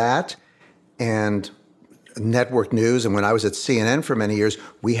between that and network news. And when I was at CNN for many years,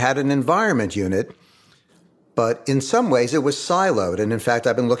 we had an environment unit, but in some ways it was siloed. And in fact,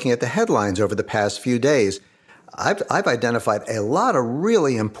 I've been looking at the headlines over the past few days. I've identified a lot of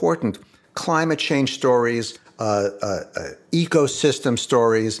really important climate change stories, ecosystem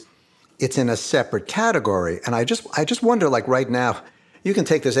stories. It's in a separate category. And I just wonder, like right now, you can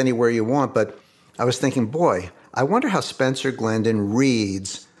take this anywhere you want, but I was thinking, boy, I wonder how Spencer Glendon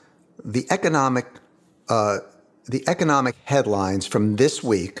reads the economic headlines from this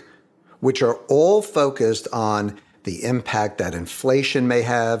week, which are all focused on the impact that inflation may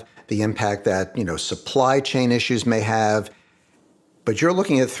have, the impact that, supply chain issues may have. But you're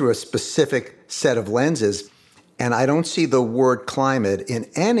looking at it through a specific set of lenses. And I don't see the word climate in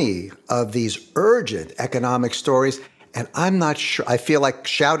any of these urgent economic stories. And I'm not sure, I feel like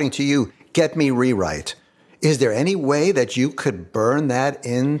shouting to you, get me rewrite. Is there any way that you could burn that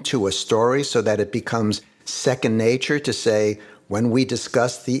into a story so that it becomes second nature to say, when we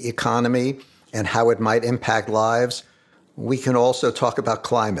discuss the economy and how it might impact lives, we can also talk about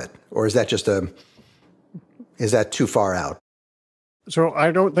climate? Or is that is that too far out? So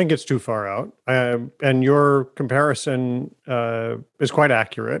I don't think it's too far out. And your comparison is quite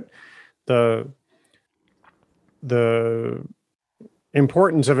accurate. The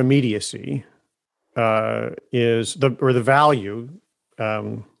importance of immediacy is the value,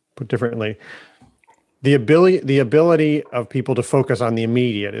 put differently, the ability of people to focus on the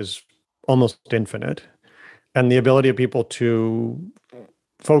immediate is almost infinite. And the ability of people to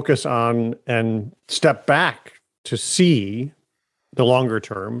focus on and step back to see the longer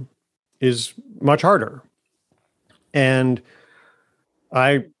term is much harder. And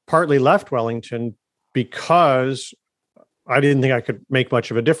I partly left Wellington because I didn't think I could make much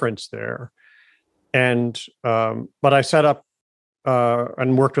of a difference there. And but I set up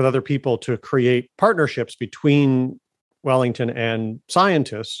and worked with other people to create partnerships between Wellington and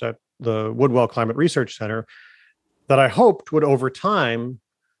scientists at the Woodwell Climate Research Center that I hoped would over time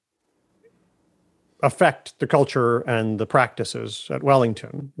affect the culture and the practices at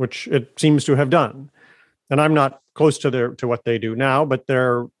Wellington, which it seems to have done. And I'm not close to what they do now, but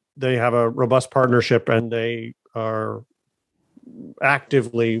they have a robust partnership and they are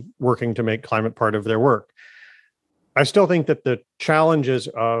actively working to make climate part of their work. I still think that the challenges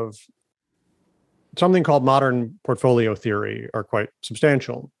of something called modern portfolio theory are quite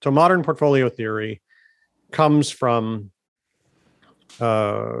substantial. So modern portfolio theory comes from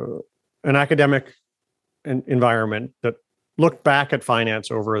an academic environment that looked back at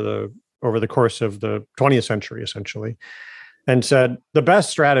finance over the course of the 20th century, essentially, and said the best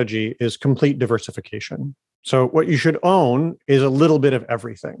strategy is complete diversification. So what you should own is a little bit of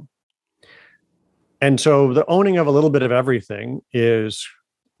everything. And so the owning of a little bit of everything is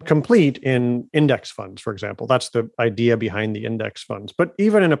complete in index funds, for example. That's the idea behind the index funds. But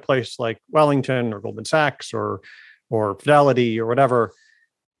even in a place like Wellington or Goldman Sachs or Fidelity or whatever,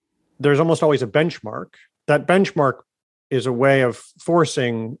 there's almost always a benchmark. That benchmark is a way of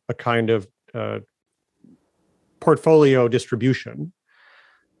forcing a kind of portfolio distribution.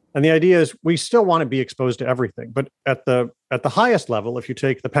 And the idea is we still want to be exposed to everything. But at the highest level, if you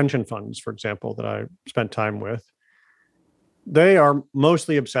take the pension funds, for example, that I spent time with, they are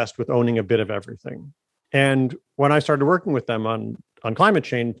mostly obsessed with owning a bit of everything. And when I started working with them on climate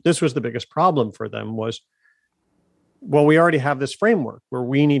change, this was the biggest problem for them was, well, we already have this framework where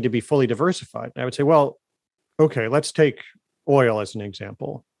we need to be fully diversified. And I would say, well, okay, let's take oil as an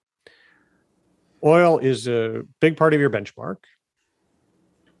example. Oil is a big part of your benchmark,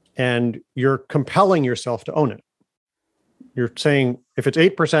 and you're compelling yourself to own it. You're saying if it's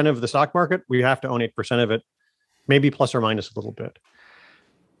 8% of the stock market, we have to own 8% of it, maybe plus or minus a little bit.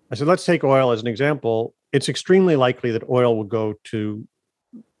 I said, let's take oil as an example. it's extremely likely that oil will go to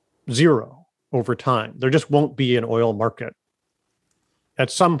zero over time. There just won't be an oil market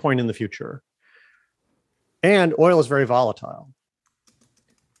at some point in the future. And oil is very volatile.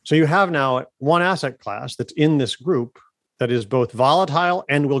 So you have now one asset class that's in this group that is both volatile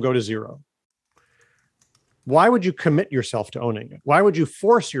and will go to zero. Why would you commit yourself to owning it? Why would you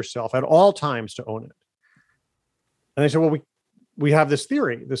force yourself at all times to own it? And they said, well, we have this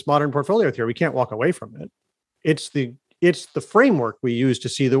theory, this modern portfolio theory. We can't walk away from it. It's the framework we use to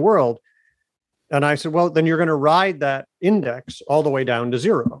see the world. And I said, well, then you're going to ride that index all the way down to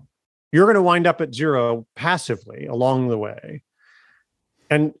zero. You're going to wind up at zero passively along the way.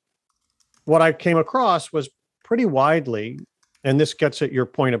 And what I came across was pretty widely, and this gets at your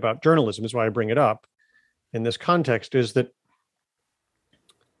point about journalism, is why I bring it up in this context, is that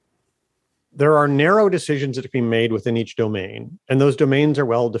there are narrow decisions that can be made within each domain, and those domains are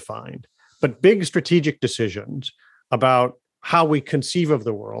well defined. But big strategic decisions about how we conceive of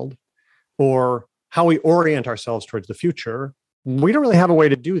the world or how we orient ourselves towards the future, we don't really have a way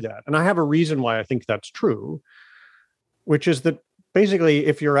to do that. And I have a reason why I think that's true, which is that basically,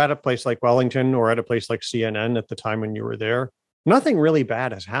 if you're at a place like Wellington or at a place like CNN at the time when you were there, nothing really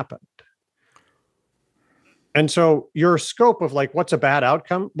bad has happened. And so your scope of like, what's a bad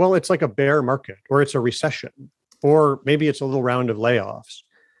outcome? Well, it's like a bear market, or it's a recession, or maybe it's a little round of layoffs.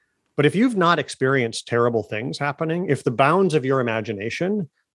 But if you've not experienced terrible things happening, if the bounds of your imagination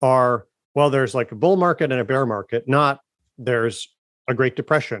are, well, there's like a bull market and a bear market, not there's a Great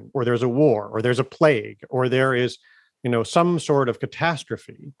Depression, or there's a war, or there's a plague, or there is, some sort of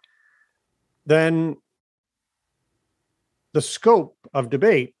catastrophe, then the scope of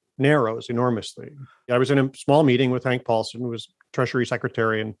debate narrows enormously. I was in a small meeting with Hank Paulson, who was Treasury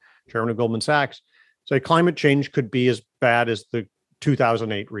Secretary and Chairman of Goldman Sachs, say climate change could be as bad as the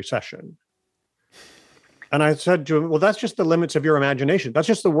 2008 recession. And I said to him, well, that's just the limits of your imagination. That's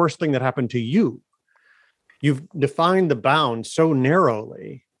just the worst thing that happened to you. You've defined the bounds so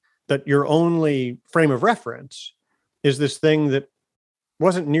narrowly that your only frame of reference is this thing that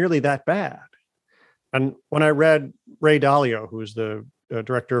wasn't nearly that bad. And when I read Ray Dalio, who's the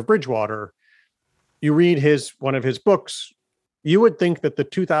director of Bridgewater, you read one of his books, you would think that the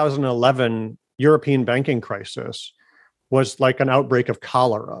 2011 European banking crisis was like an outbreak of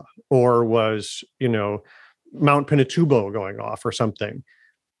cholera, or was, Mount Pinatubo going off or something.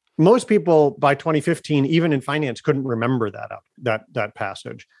 Most people by 2015, even in finance, couldn't remember that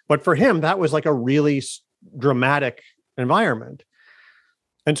passage. But for him, that was like a really dramatic environment.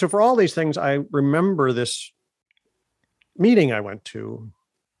 And so for all these things, I remember this meeting I went to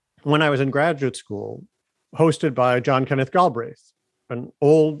when I was in graduate school, hosted by John Kenneth Galbraith, an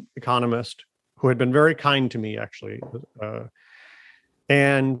old economist who had been very kind to me, actually.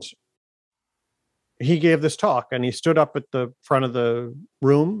 And he gave this talk, and he stood up at the front of the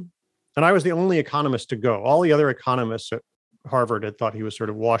room, and I was the only economist to go. All the other economists at Harvard had thought he was sort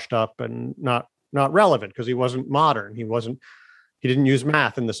of washed up and not relevant because he wasn't modern. He didn't use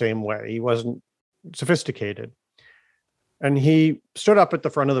math in the same way. He wasn't sophisticated. And he stood up at the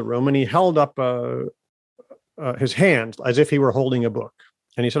front of the room, and he held up his hand as if he were holding a book.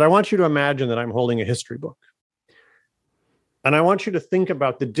 And he said, I want you to imagine that I'm holding a history book. And I want you to think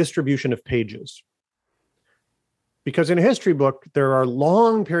about the distribution of pages. Because in a history book, there are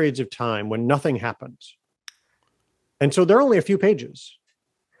long periods of time when nothing happens. And so there are only a few pages.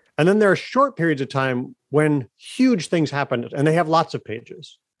 And then there are short periods of time when huge things happen, and they have lots of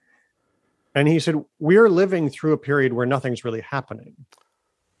pages. And he said, we're living through a period where nothing's really happening.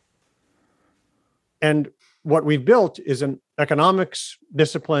 And what we've built is an economics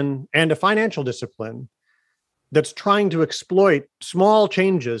discipline and a financial discipline that's trying to exploit small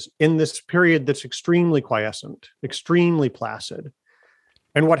changes in this period that's extremely quiescent, extremely placid.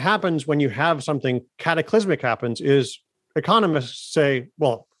 And what happens when you have something cataclysmic happens is economists say,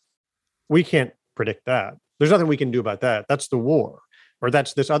 well, we can't predict that. There's nothing we can do about that. That's the war, or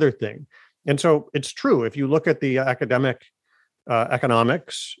that's this other thing. And so it's true. If you look at the academic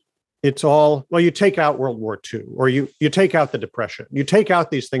economics, it's all, well, you take out World War II, or you take out the Depression. You take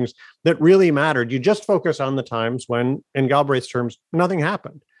out these things that really mattered. You just focus on the times when, in Galbraith's terms, nothing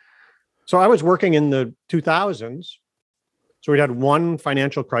happened. So I was working in the 2000s. So we'd had one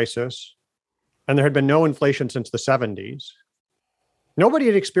financial crisis, and there had been no inflation since the 70s. Nobody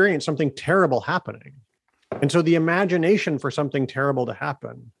had experienced something terrible happening. And so the imagination for something terrible to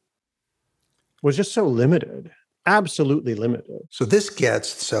happen was just so limited, absolutely limited.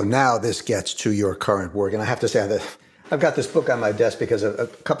 So now this gets to your current work. And I have to say that I've got this book on my desk because a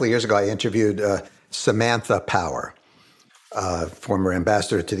couple of years ago, I interviewed Samantha Power, former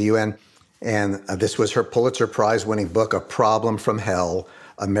ambassador to the UN. And this was her Pulitzer Prize winning book, A Problem from Hell,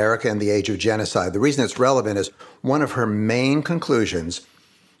 America in the Age of Genocide. The reason it's relevant is one of her main conclusions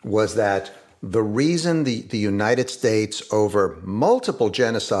was that the reason the United States, over multiple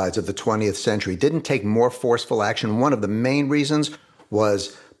genocides of the 20th century, didn't take more forceful action, one of the main reasons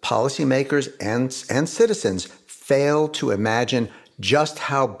was policymakers and citizens failed to imagine just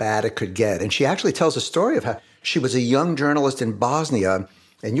how bad it could get. And she actually tells a story of how she was a young journalist in Bosnia.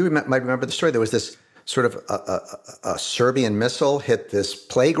 And you might remember the story. There was this sort of a Serbian missile hit this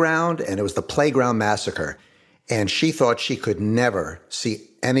playground, and it was the playground massacre. And she thought she could never see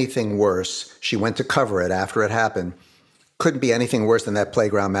anything worse. She went to cover it after it happened. Couldn't be anything worse than that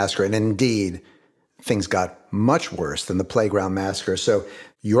playground massacre. And indeed, things got much worse than the playground massacre. So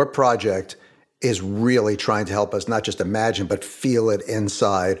your project is really trying to help us not just imagine, but feel it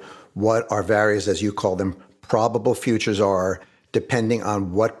inside what our various, as you call them, probable futures are, depending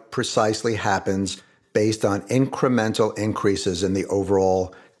on what precisely happens based on incremental increases in the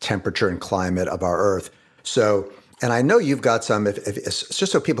overall temperature and climate of our Earth. So, and I know you've got some, if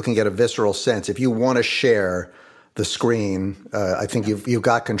just so people can get a visceral sense, if you want to share the screen, I think you've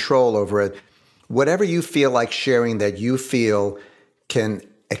got control over it. Whatever you feel like sharing that you feel can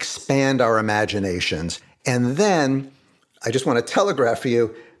expand our imaginations. And then I just want to telegraph for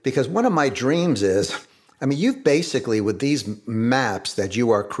you, because one of my dreams is, I mean, you've basically, with these maps that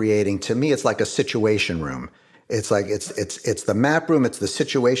you are creating, to me, it's like a situation room. It's like, it's the map room, it's the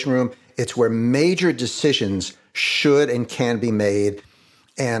situation room. It's where major decisions should and can be made.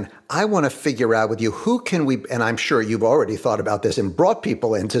 And I want to figure out with you, who can we, and I'm sure you've already thought about this and brought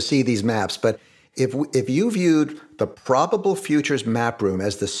people in to see these maps, but if you viewed the probable futures map room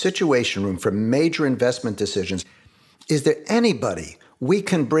as the situation room for major investment decisions, is there anybody we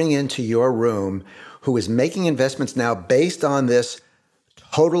can bring into your room who is making investments now based on this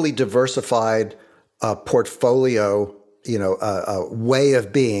totally diversified portfolio, way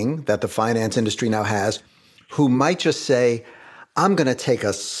of being that the finance industry now has, who might just say, I'm going to take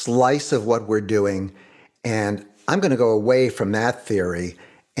a slice of what we're doing and I'm going to go away from that theory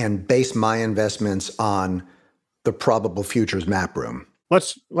and base my investments on the probable futures map room?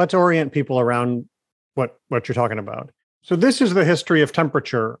 Let's orient people around what you're talking about. So this is the history of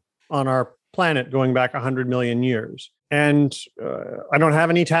temperature on our planet going back 100 million years. And I don't have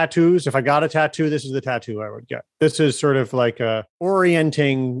any tattoos. If I got a tattoo, this is the tattoo I would get. This is sort of like a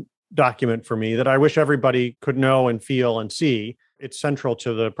orienting document for me that I wish everybody could know and feel and see. It's central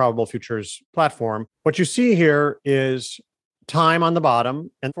to the Probable Futures platform. What you see here is time on the bottom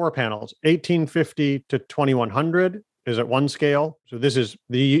and 4 panels. 1850 to 2100 is at one scale. So this is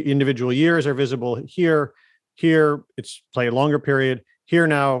the individual years are visible here. Here, it's a longer period. Here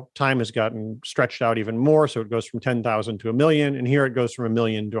now, time has gotten stretched out even more. So it goes from 10,000 to a million. And here it goes from a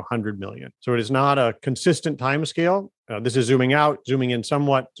million to 100 million. So it is not a consistent time scale. This is zooming out, zooming in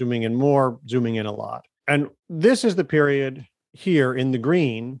somewhat, zooming in more, zooming in a lot. And this is the period here in the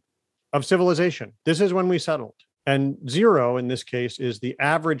green of civilization. This is when we settled. And 0 in this case is the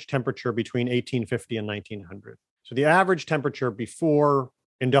average temperature between 1850 and 1900. So the average temperature before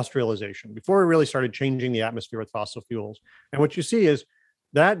industrialization, before we really started changing the atmosphere with fossil fuels. And what you see is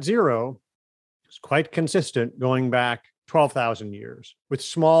that 0 is quite consistent going back 12,000 years with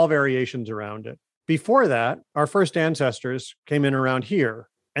small variations around it. Before that, our first ancestors came in around here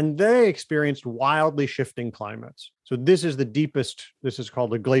and they experienced wildly shifting climates. So this is the deepest, this is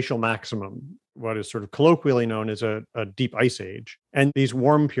called the glacial maximum, what is sort of colloquially known as a deep ice age. And these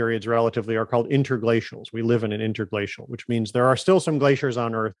warm periods relatively are called interglacials. We live in an interglacial, which means there are still some glaciers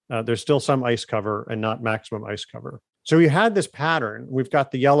on Earth. There's still some ice cover and not maximum ice cover. So we had this pattern. We've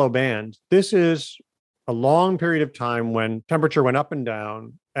got the yellow band. This is a long period of time when temperature went up and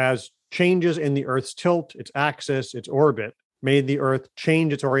down as changes in the Earth's tilt, its axis, its orbit, made the Earth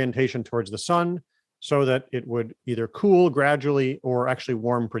change its orientation towards the sun so that it would either cool gradually or actually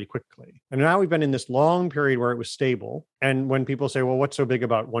warm pretty quickly. And now we've been in this long period where it was stable. And when people say, well, what's so big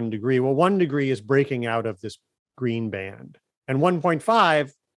about 1 degree? Well, 1 degree is breaking out of this green band. And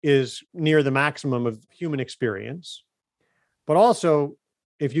 1.5 is near the maximum of human experience. But also,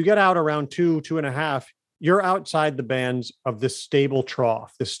 if you get out around 2.5, you're outside the bands of this stable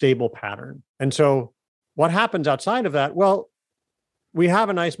trough, this stable pattern. And so what happens outside of that? Well, we have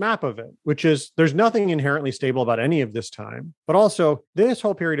a nice map of it, which is there's nothing inherently stable about any of this time. But also, this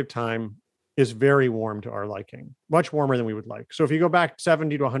whole period of time is very warm to our liking, much warmer than we would like. So if you go back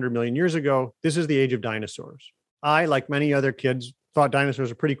 70 to 100 million years ago, this is the age of dinosaurs. I, like many other kids, thought dinosaurs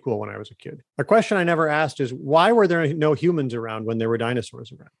were pretty cool when I was a kid. A question I never asked is, why were there no humans around when there were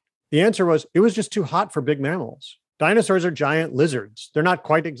dinosaurs around? The answer was, it was just too hot for big mammals. Dinosaurs are giant lizards. They're not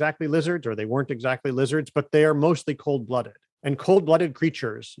quite exactly lizards, or they weren't exactly lizards, but they are mostly cold-blooded. And cold-blooded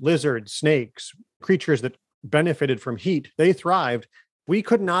creatures, lizards, snakes, creatures that benefited from heat, they thrived. We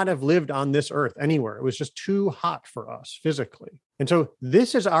could not have lived on this earth anywhere. It was just too hot for us physically. And so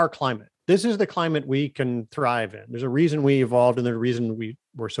this is our climate. This is the climate we can thrive in. There's a reason we evolved and there's a reason we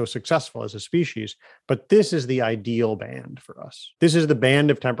were so successful as a species. But this is the ideal band for us. This is the band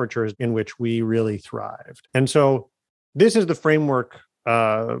of temperatures in which we really thrived. And so this is the framework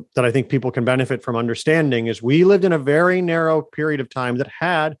that I think people can benefit from understanding is we lived in a very narrow period of time that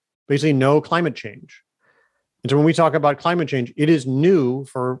had basically no climate change. And so when we talk about climate change, it is new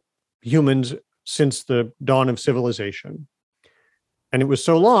for humans since the dawn of civilization. And it was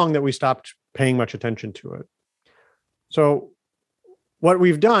so long that we stopped paying much attention to it. So what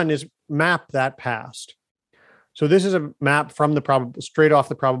we've done is map that past. So this is a map from straight off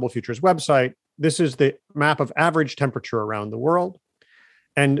the Probable Futures website. This is the map of average temperature around the world.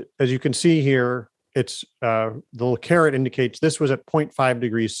 And as you can see here, it's the little caret indicates this was at 0.5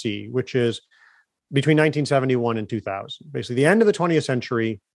 degrees C, which is between 1971 and 2000. Basically, the end of the 20th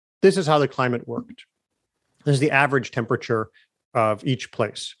century, this is how the climate worked. This is the average temperature of each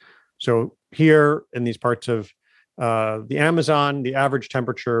place. So here in these parts of the Amazon, the average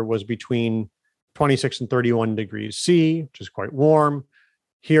temperature was between 26 and 31 degrees C, which is quite warm.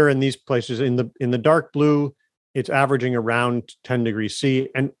 Here in these places, in the dark blue, it's averaging around 10 degrees C.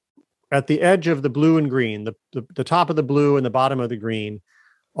 And at the edge of the blue and green, the top of the blue and the bottom of the green,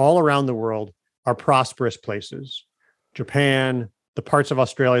 all around the world are prosperous places. Japan, the parts of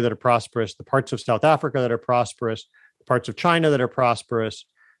Australia that are prosperous, the parts of South Africa that are prosperous, the parts of China that are prosperous,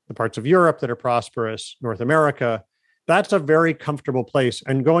 the parts of Europe that are prosperous, North America. That's a very comfortable place.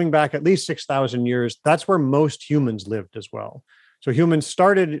 And going back at least 6,000 years, that's where most humans lived as well. So humans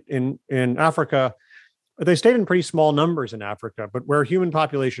started in Africa. They stayed in pretty small numbers in Africa, but where human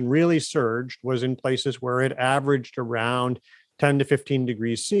population really surged was in places where it averaged around 10 to 15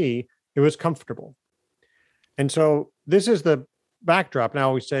 degrees C. It was comfortable. And so this is the backdrop.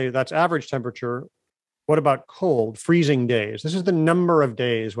 Now we say that's average temperature. What about cold, freezing days? This is the number of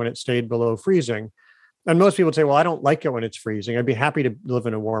days when it stayed below freezing. And most people say, well, I don't like it when it's freezing. I'd be happy to live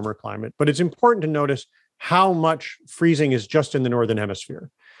in a warmer climate. But it's important to notice how much freezing is just in the Northern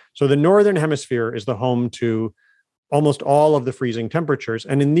Hemisphere. So the Northern Hemisphere is the home to almost all of the freezing temperatures.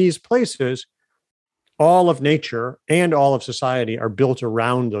 And in these places, all of nature and all of society are built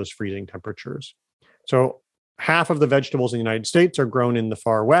around those freezing temperatures. So half of the vegetables in the United States are grown in the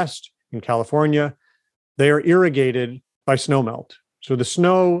far west, in California. They are irrigated by snowmelt. So the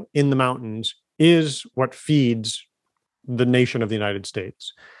snow in the mountains is what feeds the nation of the United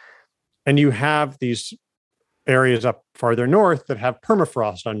States. And you have these areas up farther north that have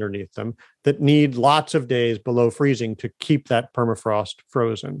permafrost underneath them that need lots of days below freezing to keep that permafrost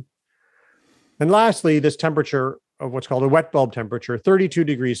frozen. And lastly, this temperature of what's called a wet bulb temperature, 32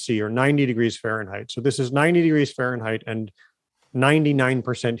 degrees C or 90 degrees Fahrenheit. So this is 90 degrees Fahrenheit and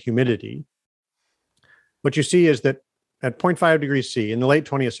 99% humidity. What you see is that at 0.5 degrees C in the late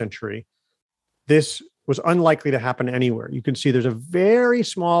 20th century, this was unlikely to happen anywhere. You can see there's a very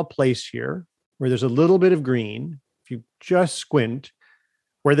small place here where there's a little bit of green, if you just squint,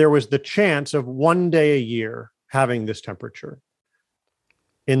 where there was the chance of one day a year having this temperature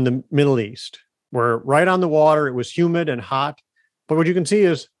in the Middle East, where right on the water, it was humid and hot. But what you can see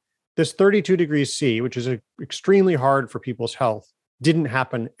is this 32 degrees C, which is extremely hard for people's health, didn't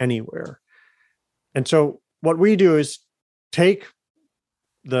happen anywhere. And so what we do is take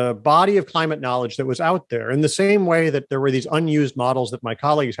the body of climate knowledge that was out there in the same way that there were these unused models that my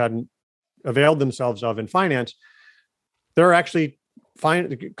colleagues hadn't availed themselves of in finance. There are actually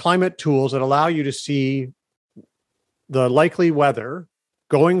climate tools that allow you to see the likely weather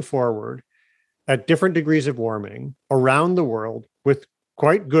going forward at different degrees of warming around the world with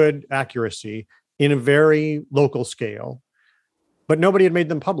quite good accuracy in a very local scale. But nobody had made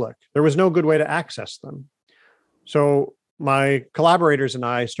them public. There was no good way to access them. So my collaborators and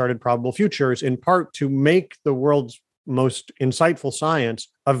I started Probable Futures in part to make the world's most insightful science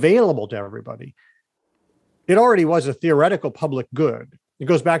available to everybody. It already was a theoretical public good. It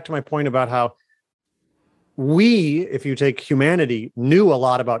goes back to my point about how we, if you take humanity, knew a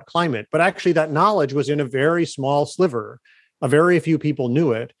lot about climate, but actually that knowledge was in a very small sliver. A very few people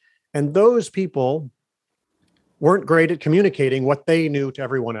knew it. And those people weren't great at communicating what they knew to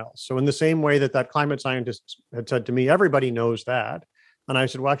everyone else. So in the same way that climate scientist had said to me, everybody knows that. And I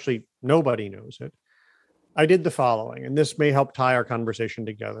said, well, actually, nobody knows it. I did the following, and this may help tie our conversation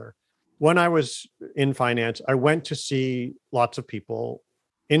together. When I was in finance, I went to see lots of people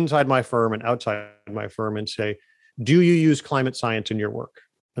inside my firm and outside my firm and say, do you use climate science in your work?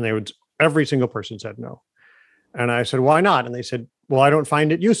 And every single person said no. And I said, why not? And they said, well, I don't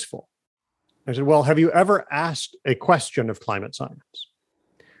find it useful. I said, well, have you ever asked a question of climate science?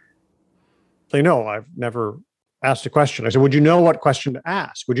 They no, I've never asked a question. I said, would you know what question to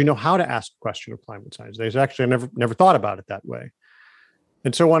ask? Would you know how to ask a question of climate science? They said, actually, I never thought about it that way.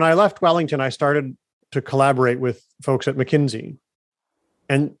 And so when I left Wellington, I started to collaborate with folks at McKinsey.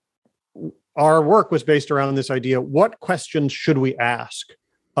 And our work was based around this idea, what questions should we ask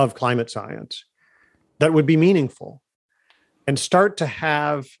of climate science that would be meaningful? And start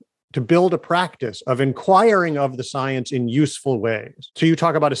to build a practice of inquiring of the science in useful ways. So you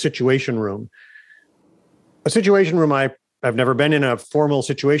talk about a situation room. A situation room, I've never been in a formal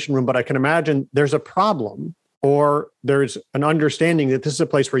situation room, but I can imagine there's a problem or there's an understanding that this is a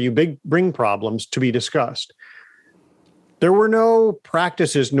place where you bring problems to be discussed. There were no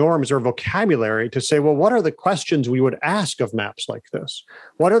practices, norms, or vocabulary to say, well, what are the questions we would ask of maps like this?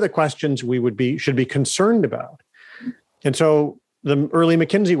 What are the questions we should be concerned about? And so the early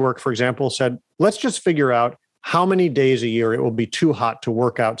McKinsey work, for example, said, let's just figure out how many days a year it will be too hot to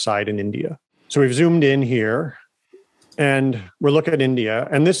work outside in India. So we've zoomed in here and we're looking at India.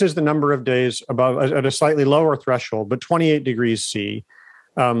 And this is the number of days above at a slightly lower threshold, but 28 degrees C.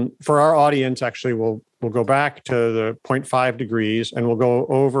 For our audience, actually, we'll go back to the 0.5 degrees and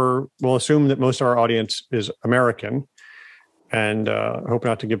we'll assume that most of our audience is American and hope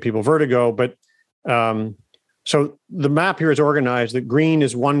not to give people vertigo. But so the map here is organized that green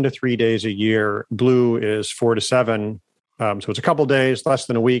is 1 to 3 days a year, blue is 4 to 7. So it's a couple days, less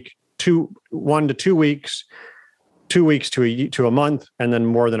than a week, 1 to 2 weeks, 2 weeks to a month, and then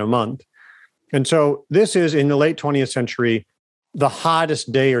more than a month. And so this is in the late 20th century, the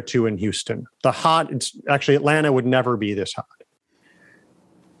hottest day or two in Houston. It's actually Atlanta would never be this hot.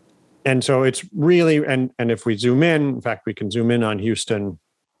 And so it's really, and if we zoom in fact, we can zoom in on Houston,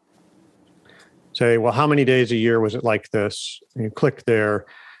 say, well, how many days a year was it like this? And you click there.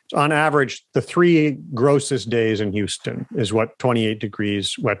 So on average, the 3 grossest days in Houston is what 28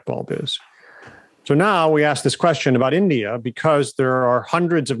 degrees wet bulb is. So now we ask this question about India because there are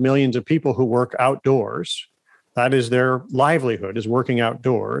hundreds of millions of people who work outdoors. That is their livelihood, is working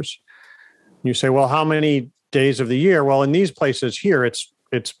outdoors. You say, well, how many days of the year? Well, in these places here, it's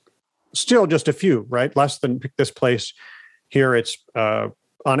still just a few, right? Less than this place here. It's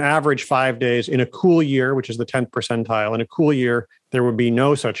on average 5 days. In a cool year, which is the 10th percentile, in a cool year, there would be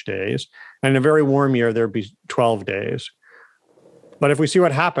no such days. And in a very warm year, there'd be 12 days. But if we see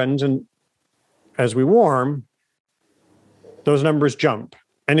what happens, and as we warm, those numbers jump.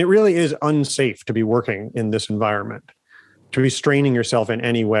 And it really is unsafe to be working in this environment, to be straining yourself in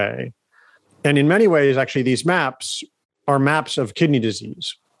any way. And in many ways, actually, these maps are maps of kidney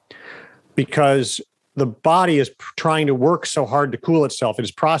disease because the body is trying to work so hard to cool itself. It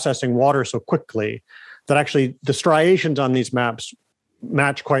is processing water so quickly that actually the striations on these maps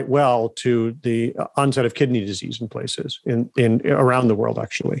match quite well to the onset of kidney disease in places in around the world,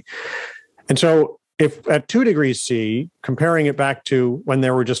 actually. And so if at 2 degrees C, comparing it back to when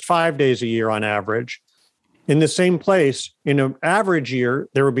there were just 5 days a year on average, in the same place, in an average year,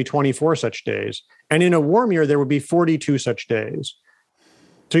 there would be 24 such days. And in a warm year, there would be 42 such days.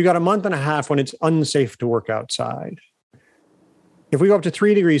 So you got a month and a half when it's unsafe to work outside. If we go up to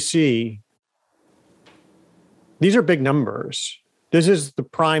 3 degrees C, these are big numbers. This is the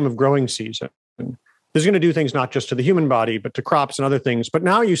prime of growing season. This is going to do things not just to the human body, but to crops and other things. But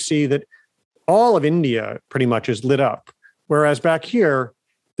now you see that all of India pretty much is lit up. Whereas back here,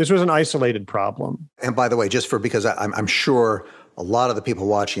 this was an isolated problem. And by the way, because I'm sure a lot of the people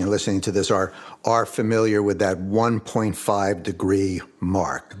watching and listening to this are familiar with that 1.5 degree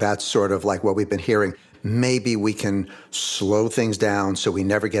mark. That's sort of like what we've been hearing. Maybe we can slow things down so we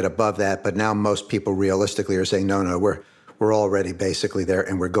never get above that. But now most people realistically are saying, no, we're already basically there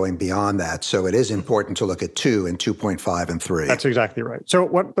and we're going beyond that. So it is important to look at 2 and 2.5 and 3. That's exactly right.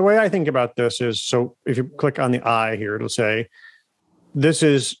 So the way I think about this is, so if you click on the eye here, it'll say, this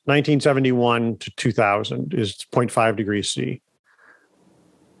is 1971 to 2000 is 0.5 degrees C.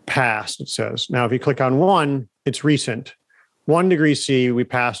 Past, it says. Now, if you click on 1, it's recent. 1 degree C, we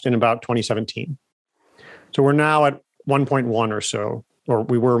passed in about 2017. So we're now at 1.1 or so, or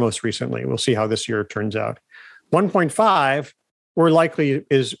we were most recently. We'll see how this year turns out. 1.5, we're likely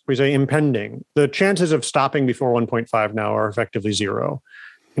we say impending. The chances of stopping before 1.5 now are effectively 0.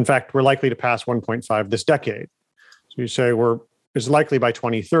 In fact, we're likely to pass 1.5 this decade. So you say it's likely by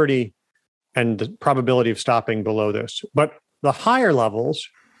 2030, and the probability of stopping below this. But the higher levels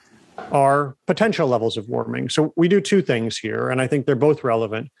are potential levels of warming. So we do 2 things here, and I think they're both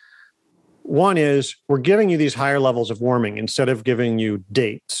relevant. One is we're giving you these higher levels of warming instead of giving you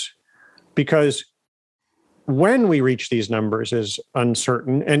dates, because when we reach these numbers is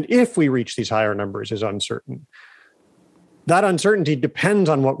uncertain, and if we reach these higher numbers is uncertain. That uncertainty depends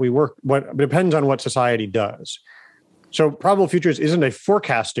on depends on what society does. So probable futures isn't a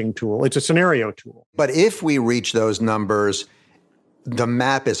forecasting tool, it's a scenario tool. But if we reach those numbers, the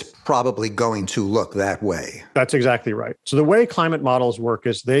map is probably going to look that way. That's exactly right. So the way climate models work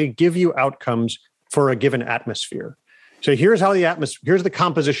is they give you outcomes for a given atmosphere. So here's how here's the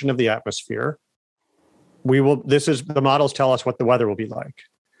composition of the atmosphere. The models tell us what the weather will be like.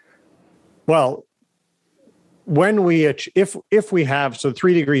 Well, if we have, so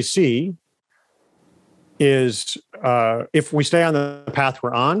 3 degrees C is, if we stay on the path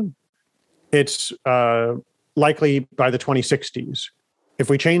we're on, it's likely by the 2060s. If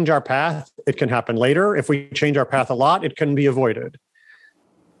we change our path, it can happen later. If we change our path a lot, it can be avoided.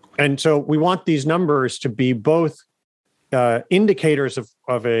 And so we want these numbers to be both indicators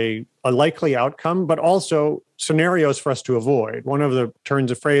of a likely outcome, but also scenarios for us to avoid. One of the turns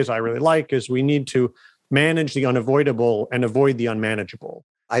of phrase I really like is we need to manage the unavoidable and avoid the unmanageable.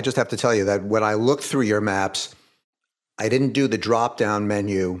 I just have to tell you that when I looked through your maps, I didn't do the drop-down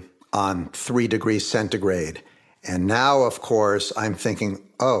menu on 3 degrees centigrade. And now, of course, I'm thinking,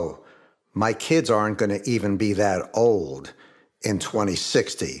 oh, my kids aren't going to even be that old in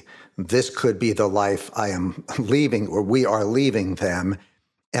 2060. This could be the life I am leaving, or we are leaving them.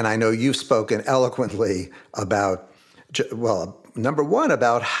 And I know you've spoken eloquently about, well, number one,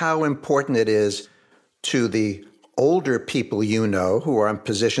 about how important it is to the older people you know who are in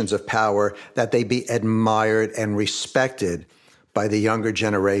positions of power that they be admired and respected by the younger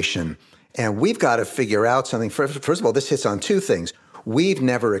generation. And we've got to figure out something. First of all, this hits on two things. We've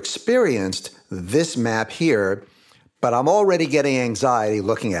never experienced this map here, but I'm already getting anxiety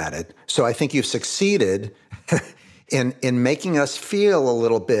looking at it. So I think you've succeeded in making us feel a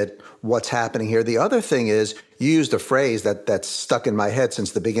little bit what's happening here. The other thing is, you used a phrase that's stuck in my head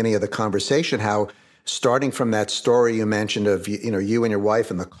since the beginning of the conversation, how starting from that story you mentioned of you and your wife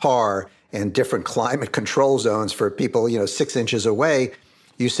in the car and different climate control zones for people 6 inches away,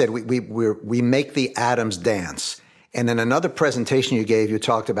 you said we make the atoms dance. And in another presentation you gave, you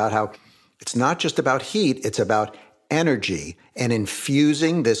talked about how it's not just about heat, it's about energy, and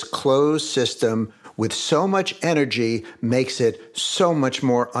infusing this closed system with so much energy makes it so much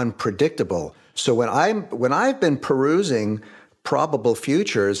more unpredictable. So when I've been perusing probable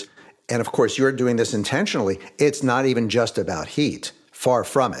futures, and of course you're doing this intentionally, it's not even just about heat, far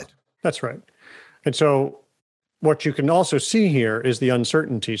from it. That's right. And so what you can also see here is the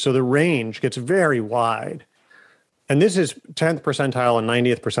uncertainty. So the range gets very wide. And this is 10th percentile and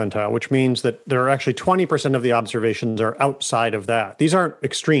 90th percentile, which means that there are actually 20% of the observations are outside of that. These aren't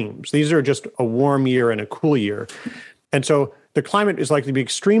extremes. These are just a warm year and a cool year. And so the climate is likely to be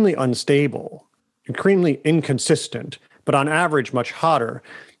extremely unstable, extremely inconsistent, but on average, much hotter.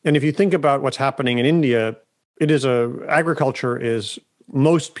 And if you think about what's happening in India, agriculture is,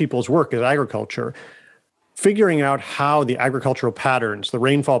 most people's work is agriculture. Figuring out how the agricultural patterns, the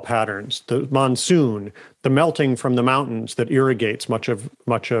rainfall patterns, the monsoon, the melting from the mountains that irrigates much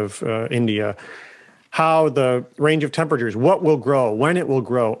of India, how the range of temperatures, what will grow, when it will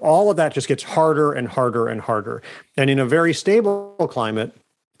grow, all of that just gets harder and harder and harder. And in a very stable climate,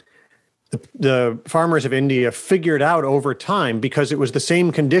 the farmers of India figured out over time, because it was the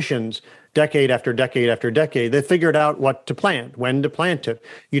same conditions decade after decade after decade, they figured out what to plant, when to plant it.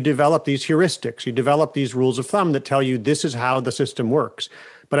 You develop these heuristics, you develop these rules of thumb that tell you this is how the system works.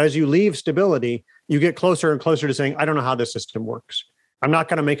 But as you leave stability, you get closer and closer to saying, I don't know how this system works. I'm not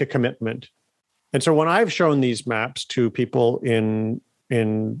going to make a commitment. And so when I've shown these maps to people in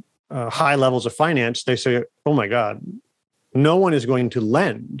high levels of finance, they say, oh my God, no one is going to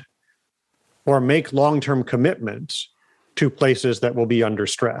lend or make long-term commitments to places that will be under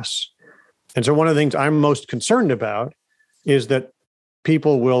stress. And so one of the things I'm most concerned about is that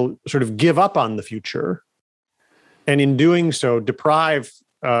people will sort of give up on the future, and in doing so, deprive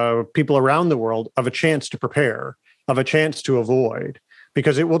people around the world of a chance to prepare, of a chance to avoid,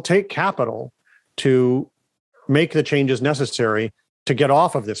 because it will take capital to make the changes necessary to get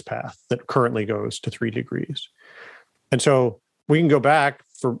off of this path that currently goes to 3 degrees. And so we can go back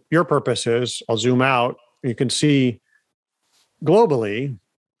for your purposes. I'll zoom out. You can see globally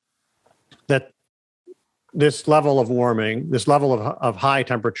that this level of warming, this level of high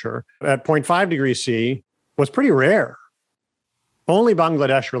temperature at 0.5 degrees C was pretty rare. Only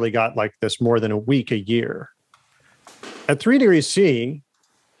Bangladesh really got like this more than a week a year. At 3 degrees C,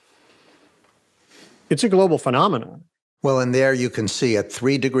 it's a global phenomenon. Well, and there you can see at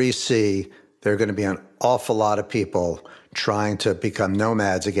 3 degrees C, there are going to be an awful lot of people trying to become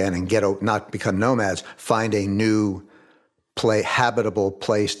nomads again and not become nomads, find a new habitable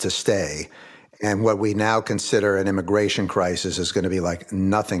place to stay. And what we now consider an immigration crisis is going to be like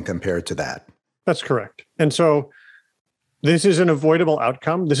nothing compared to that. That's correct. And so this is an avoidable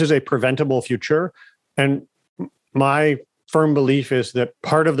outcome. This is a preventable future. And my firm belief is that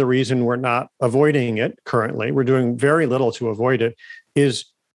part of the reason we're not avoiding it currently, we're doing very little to avoid it, is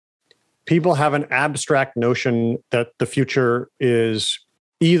people have an abstract notion that the future is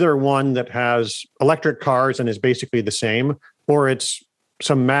either one that has electric cars and is basically the same, or it's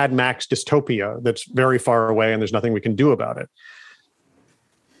some Mad Max dystopia that's very far away and there's nothing we can do about it.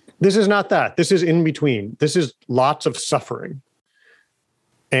 This is not that. This is in between. This is lots of suffering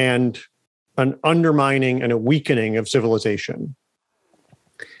and an undermining and a weakening of civilization.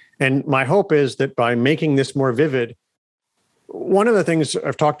 And my hope is that by making this more vivid, one of the things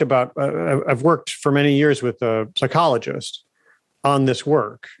I've talked about, I've worked for many years with a psychologist on this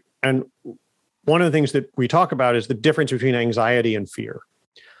work. And one of the things that we talk about is the difference between anxiety and fear.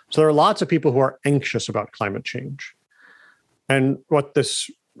 So there are lots of people who are anxious about climate change. And what this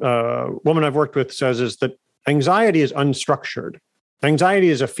woman I've worked with says is that anxiety is unstructured. Anxiety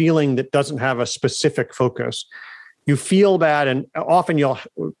is a feeling that doesn't have a specific focus. You feel bad, and often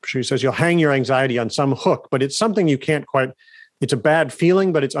she says, you'll hang your anxiety on some hook, but it's something you can't quite, it's a bad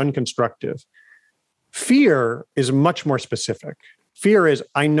feeling, but it's unconstructive. Fear is much more specific. Fear is,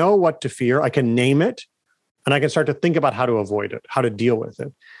 I know what to fear, I can name it, and I can start to think about how to avoid it, how to deal with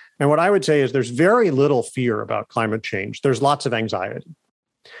it. And what I would say is there's very little fear about climate change. There's lots of anxiety.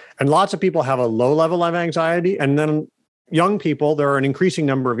 And lots of people have a low level of anxiety. And then young people, there are an increasing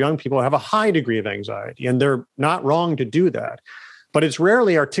number of young people who have a high degree of anxiety. And they're not wrong to do that. But it's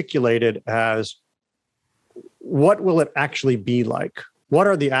rarely articulated as, what will it actually be like? What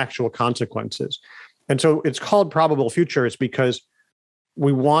are the actual consequences? And so it's called probable futures because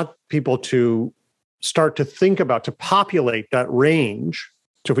we want people to start to think about, to populate that range.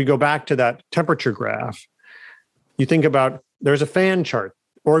 So if we go back to that temperature graph, you think about, there's a fan chart,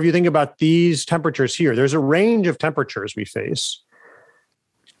 or if you think about these temperatures here, there's a range of temperatures we face.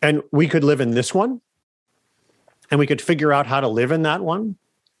 And we could live in this one, and we could figure out how to live in that one,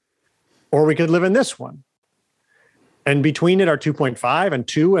 or we could live in this one. And between it are 2.5 and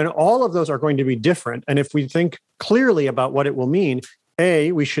 2, and all of those are going to be different. And if we think clearly about what it will mean, we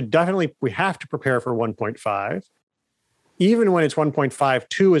have to prepare for 1.5. Even when it's 1.5,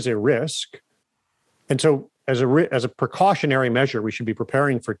 2 is a risk. And so as a precautionary measure, we should be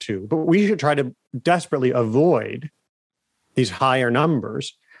preparing for 2. But we should try to desperately avoid these higher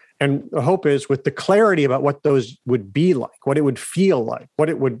numbers. And the hope is, with the clarity about what those would be like, what it would feel like,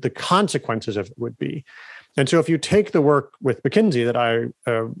 the consequences of it would be. And so if you take the work with McKinsey that I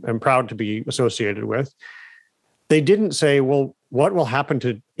am proud to be associated with, they didn't say, well, what will happen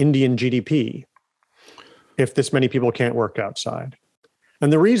to Indian GDP if this many people can't work outside?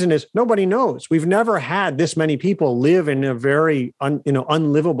 And the reason is nobody knows. We've never had this many people live in a very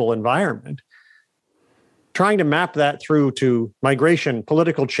unlivable environment. Trying to map that through to migration,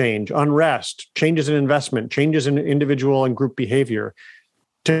 political change, unrest, changes in investment, changes in individual and group behavior,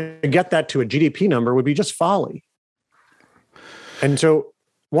 to get that to a GDP number would be just folly. And so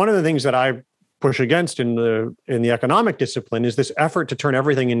one of the things that I push against in the economic discipline is this effort to turn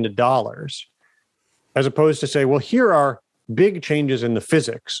everything into dollars, as opposed to say, well, here are big changes in the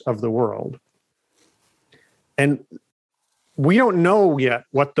physics of the world. And we don't know yet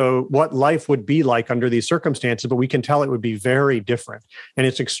what life would be like under these circumstances, but we can tell it would be very different. And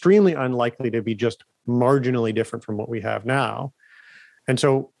it's extremely unlikely to be just marginally different from what we have now. And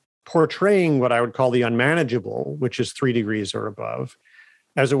so portraying what I would call the unmanageable, which is 3 degrees or above,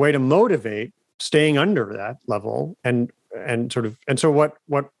 as a way to motivate staying under that level and so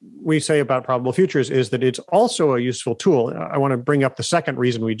what we say about probable futures is that it's also a useful tool. I want to bring up the second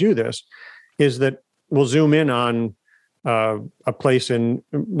reason we do this is that we'll zoom in on a place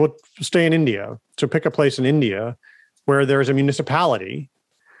we'll stay in India. So pick a place in India where there's a municipality,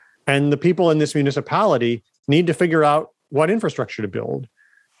 and the people in this municipality need to figure out what infrastructure to build,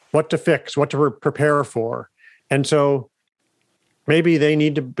 what to fix, what to prepare for. And so maybe they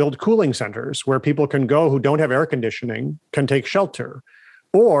need to build cooling centers where people can go who don't have air conditioning, can take shelter.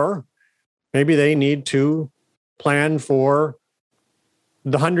 Or maybe they need to plan for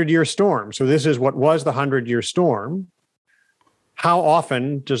the 100-year storm. So this is what was the 100-year storm. How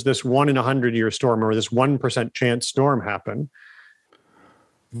often does this 1 in 100-year storm, or this 1% chance storm, happen?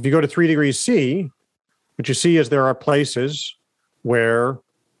 If you go to 3 degrees C, what you see is there are places where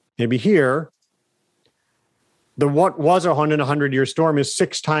maybe here, the what was a 100-year storm is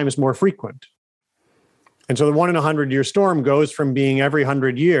 6 times more frequent. And so the 1 in 100-year storm goes from being every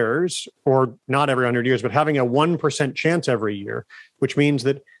 100 years, or not every 100 years, but having a 1% chance every year, which means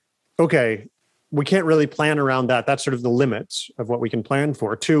that, okay, we can't really plan around that. That's sort of the limits of what we can plan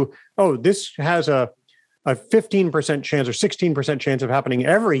for. To, oh, this has a 15% chance or 16% chance of happening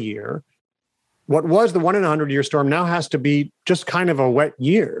every year. What was the 1 in 100-year storm now has to be just kind of a wet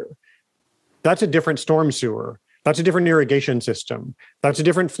year. That's a different storm sewer. That's a different irrigation system. That's a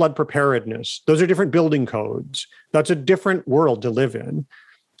different flood preparedness. Those are different building codes. That's a different world to live in.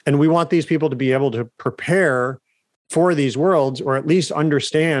 And we want these people to be able to prepare for these worlds, or at least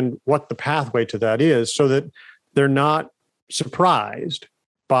understand what the pathway to that is, so that they're not surprised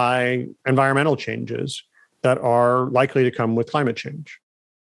by environmental changes that are likely to come with climate change.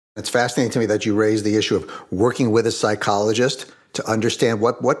 It's fascinating to me that you raised the issue of working with a psychologist to understand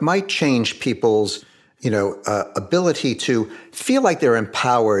what might change people's ability to feel like they're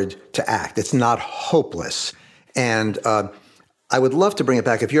empowered to act. It's not hopeless. And I would love to bring it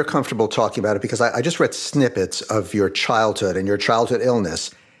back if you're comfortable talking about it, because I just read snippets of your childhood and your childhood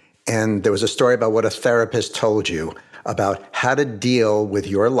illness. And there was a story about what a therapist told you about how to deal with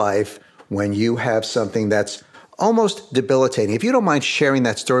your life when you have something that's almost debilitating. If you don't mind sharing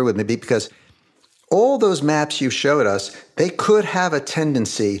that story with me, because all those maps you showed us, they could have a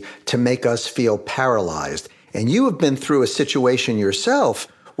tendency to make us feel paralyzed. And you have been through a situation yourself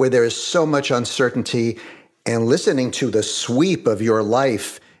where there is so much uncertainty, and listening to the sweep of your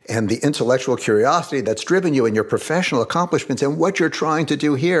life and the intellectual curiosity that's driven you in your professional accomplishments and what you're trying to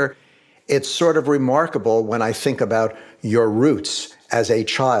do here, it's sort of remarkable when I think about your roots as a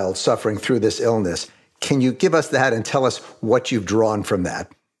child suffering through this illness. Can you give us that and tell us what you've drawn from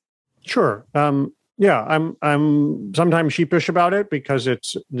that? Sure. Yeah, I'm sometimes sheepish about it because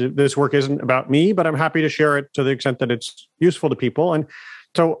this work isn't about me, but I'm happy to share it to the extent that it's useful to people. And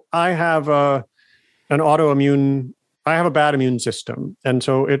so I have a bad immune system. And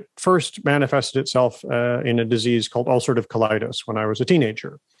so it first manifested itself in a disease called ulcerative colitis when I was a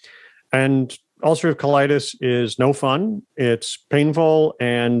teenager. And ulcerative colitis is no fun. It's painful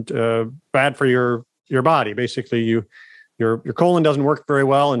and bad for your body. Basically, your colon doesn't work very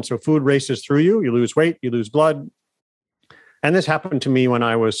well, and so food races through you. You lose weight, you lose blood. And this happened to me when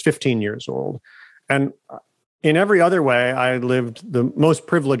I was 15 years old. And in every other way, I lived the most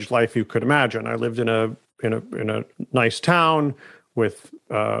privileged life you could imagine. I lived in a nice town with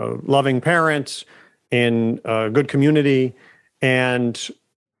loving parents, in a good community, and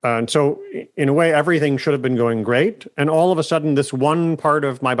so in a way, everything should have been going great. And all of a sudden, this one part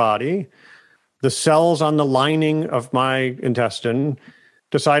of my body, the cells on the lining of my intestine,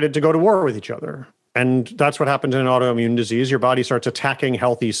 decided to go to war with each other. And that's what happens in an autoimmune disease. Your body starts attacking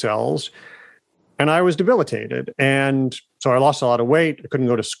healthy cells. And I was debilitated. And so I lost a lot of weight. I couldn't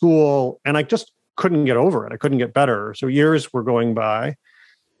go to school. And I just couldn't get over it. I couldn't get better. So years were going by.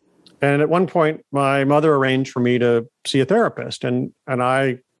 And at one point, my mother arranged for me to see a therapist. And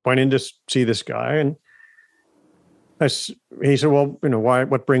I went in to see this guy. And he said, well,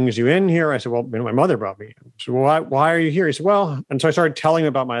 what brings you in here? I said, well, my mother brought me in. So why are you here? He said, well, and so I started telling him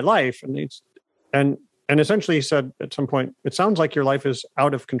about my life. And essentially he said at some point, it sounds like your life is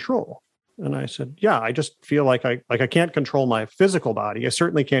out of control. And I said, yeah, I just feel like I can't control my physical body. I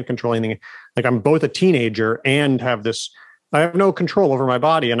certainly can't control anything. Like I'm both a teenager and I have no control over my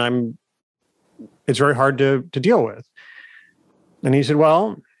body, and it's very hard to deal with. And he said,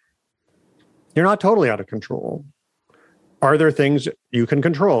 well, you're not totally out of control. Are there things you can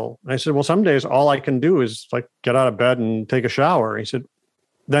control? And I said, well, some days all I can do is like get out of bed and take a shower. He said,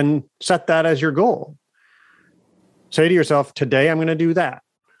 then set that as your goal. Say to yourself, today I'm going to do that.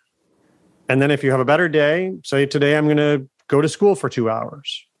 And then if you have a better day, say today I'm going to go to school for 2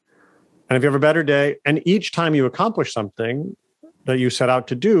 hours. And if you have a better day, and each time you accomplish something that you set out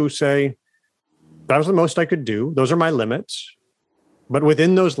to do, say, that was the most I could do. Those are my limits. But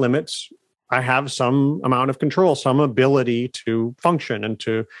within those limits, I have some amount of control, some ability to function and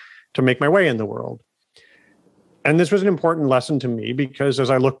to make my way in the world. And this was an important lesson to me because as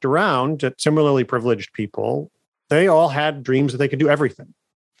I looked around at similarly privileged people, they all had dreams that they could do everything.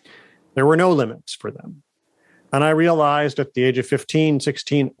 There were no limits for them. And I realized at the age of 15,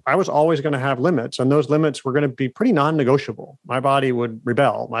 16, I was always going to have limits. And those limits were going to be pretty non-negotiable. My body would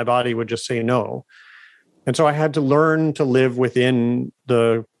rebel. My body would just say no. And so I had to learn to live within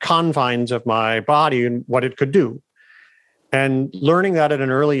the confines of my body and what it could do. And learning that at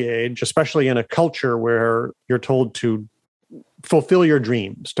an early age, especially in a culture where you're told to fulfill your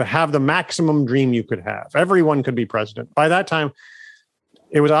dreams, to have the maximum dream you could have. Everyone could be president. By that time,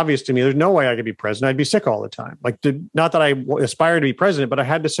 it was obvious to me there's no way I could be president. I'd be sick all the time. Like, not that I aspire to be president, but I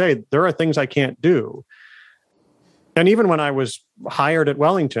had to say there are things I can't do. And even when I was hired at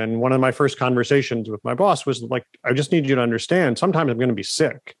Wellington, one of my first conversations with my boss was like, I just need you to understand, sometimes I'm going to be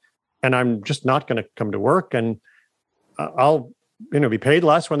sick and I'm just not going to come to work, and I'll, be paid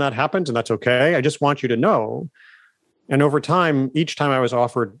less when that happens, and that's okay. I just want you to know. And over time, each time I was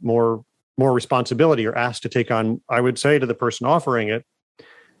offered more responsibility or asked to take on, I would say to the person offering it,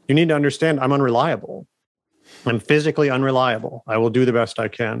 you need to understand I'm unreliable. I'm physically unreliable. I will do the best I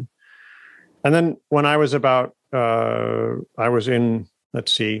can. And then when I was I was in,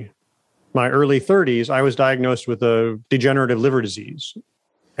 my early 30s, I was diagnosed with a degenerative liver disease.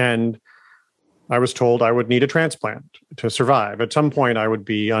 And I was told I would need a transplant to survive. At some point, I would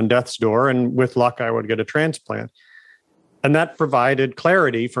be on death's door, and with luck, I would get a transplant. And that provided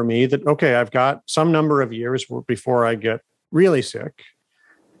clarity for me that, okay, I've got some number of years before I get really sick.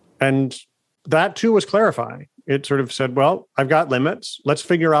 And that too was clarifying. It sort of said, well, I've got limits. Let's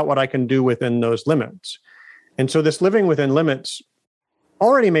figure out what I can do within those limits. And so this living within limits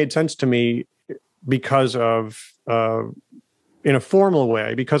already made sense to me because of, in a formal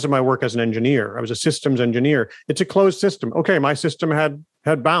way, because of my work as an engineer. I was a systems engineer. It's a closed system. Okay, my system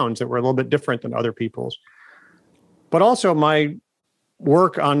had bounds that were a little bit different than other people's. But also my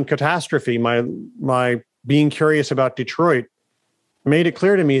work on catastrophe, my being curious about Detroit, made it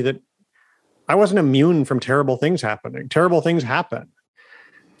clear to me that I wasn't immune from terrible things happening. Terrible things happen.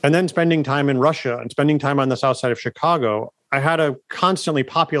 And then spending time in Russia and spending time on the south side of Chicago, I had a constantly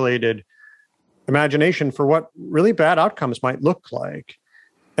populated imagination for what really bad outcomes might look like.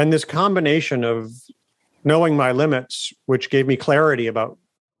 And this combination of knowing my limits, which gave me clarity about,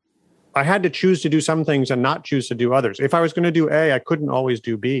 I had to choose to do some things and not choose to do others. If I was going to do A, I couldn't always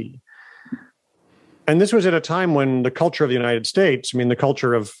do B. And this was at a time when the culture of the United States, the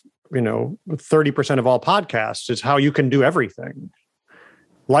culture of, 30% of all podcasts is how you can do everything.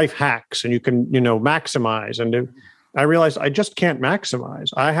 Life hacks, and you can, maximize. And I realized I just can't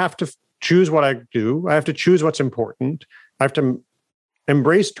maximize. I have to choose what I do. I have to choose what's important. I have to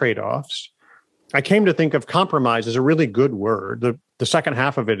embrace trade-offs. I came to think of compromise as a really good word. The second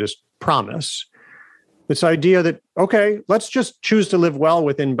half of it is promise. This idea that, okay, let's just choose to live well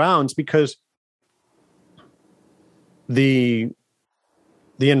within bounds, because the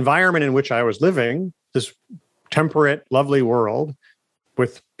environment in which I was living, this temperate, lovely world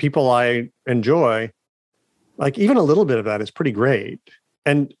with people I enjoy, like even a little bit of that is pretty great.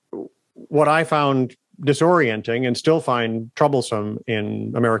 And what I found disorienting and still find troublesome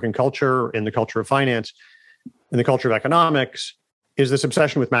in American culture, in the culture of finance, in the culture of economics, is this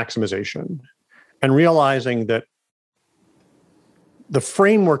obsession with maximization, and realizing that the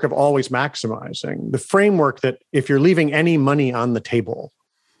framework of always maximizing, the framework that if you're leaving any money on the table,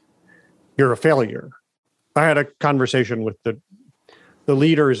 you're a failure. I had a conversation with the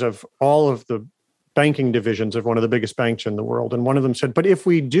leaders of all of the banking divisions of one of the biggest banks in the world. And one of them said, but if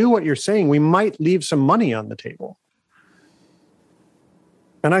we do what you're saying, we might leave some money on the table.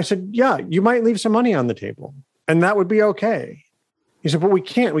 And I said, yeah, you might leave some money on the table, and that would be okay. He said, but we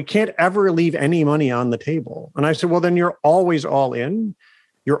can't ever leave any money on the table. And I said, well, then you're always all in.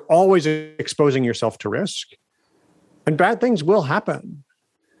 You're always exposing yourself to risk, and bad things will happen.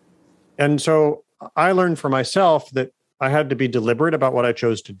 And so I learned for myself that I had to be deliberate about what I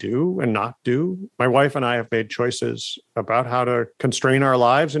chose to do and not do. My wife and I have made choices about how to constrain our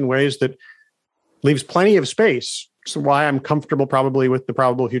lives in ways that leaves plenty of space. So why I'm comfortable probably with the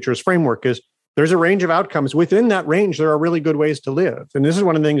Probable Futures framework is there's a range of outcomes. Within that range, there are really good ways to live. And this is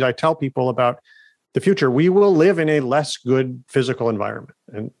one of the things I tell people about the future. We will live in a less good physical environment,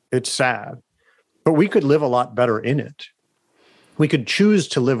 and it's sad, but we could live a lot better in it. We could choose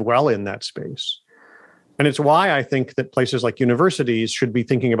to live well in that space. And it's why I think that places like universities should be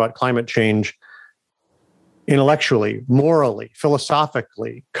thinking about climate change intellectually, morally,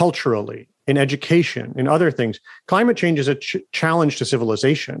 philosophically, culturally, in education, in other things. Climate change is a challenge to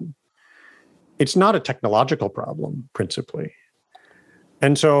civilization. It's not a technological problem, principally.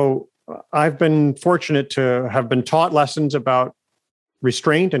 And so I've been fortunate to have been taught lessons about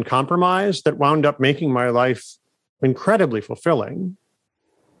restraint and compromise that wound up making my life incredibly fulfilling.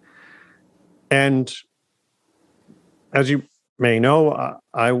 And as you may know,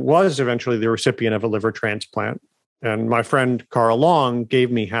 I was eventually the recipient of a liver transplant. And my friend Carl Long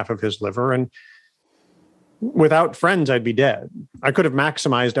gave me half of his liver. And without friends, I'd be dead. I could have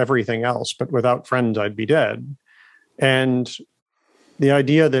maximized everything else, but without friends, I'd be dead. And the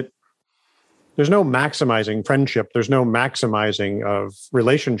idea that there's no maximizing friendship, there's no maximizing of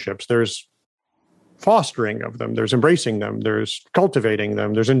relationships, there's fostering of them, there's embracing them, there's cultivating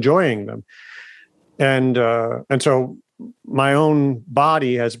them, there's enjoying them. And so my own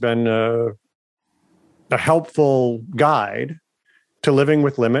body has been a helpful guide to living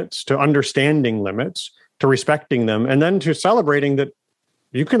with limits, to understanding limits, to respecting them, and then to celebrating that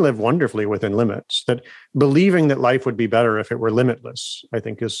you can live wonderfully within limits. That believing that life would be better if it were limitless, I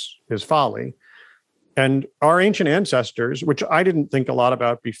think, is folly. And our ancient ancestors, which I didn't think a lot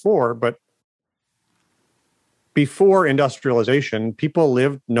about before, but before industrialization, people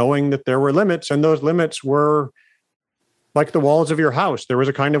lived knowing that there were limits, and those limits were like the walls of your house. There was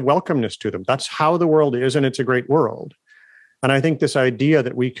a kind of welcomeness to them. That's how the world is, and it's a great world. And I think this idea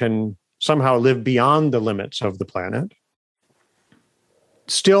that we can somehow live beyond the limits of the planet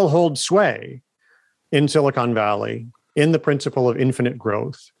still holds sway in Silicon Valley, in the principle of infinite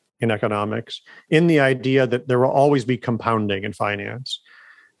growth in economics, in the idea that there will always be compounding in finance.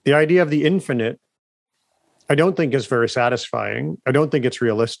 The idea of the infinite, I don't think is very satisfying. I don't think it's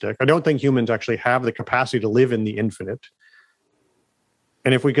realistic. I don't think humans actually have the capacity to live in the infinite.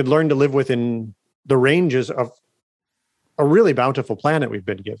 And if we could learn to live within the ranges of a really bountiful planet we've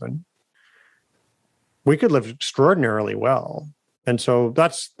been given, we could live extraordinarily well. And so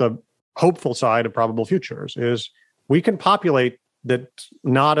that's the hopeful side of probable futures, is we can populate that,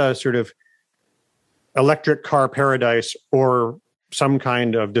 not a sort of electric car paradise or some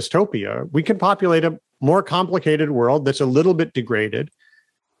kind of dystopia. We can populate a more complicated world that's a little bit degraded,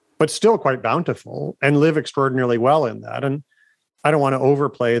 but still quite bountiful, and live extraordinarily well in that. And I don't want to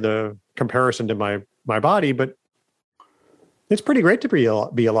overplay the comparison to my body, but it's pretty great to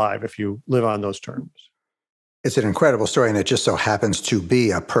be alive if you live on those terms. It's an incredible story, and it just so happens to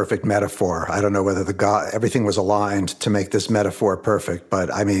be a perfect metaphor. I don't know whether everything was aligned to make this metaphor perfect,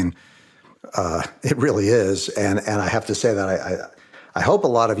 but I mean, it really is. And I have to say that I hope a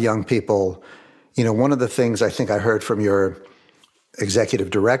lot of young people, one of the things I think I heard from your executive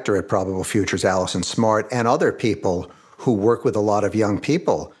director at Probable Futures, Allison Smart, and other people who work with a lot of young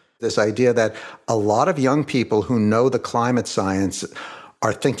people, this idea that a lot of young people who know the climate science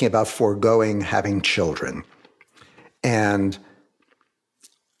are thinking about foregoing having children. And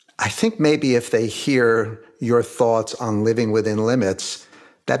I think maybe if they hear your thoughts on living within limits,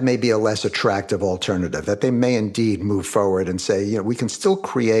 that may be a less attractive alternative, that they may indeed move forward and say, we can still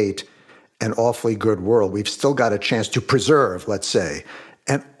create an awfully good world. We've still got a chance to preserve, let's say,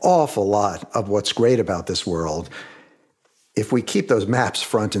 an awful lot of what's great about this world if we keep those maps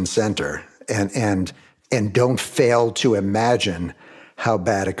front and center and don't fail to imagine how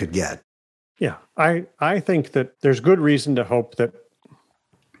bad it could get. Yeah, I think that there's good reason to hope that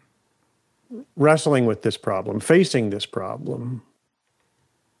wrestling with this problem, facing this problem,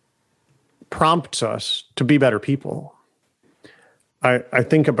 prompts us to be better people. I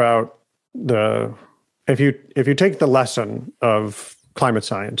think about if you take the lesson of climate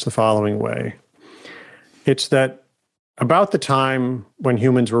science the following way, it's that about the time when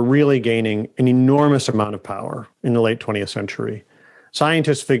humans were really gaining an enormous amount of power in the late 20th century,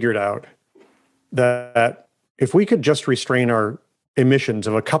 scientists figured out that if we could just restrain our emissions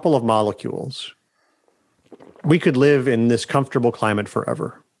of a couple of molecules, we could live in this comfortable climate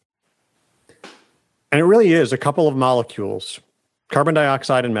forever. And it really is a couple of molecules, carbon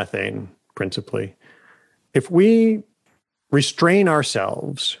dioxide and methane, principally. If we restrain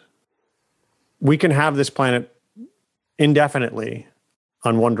ourselves, we can have this planet indefinitely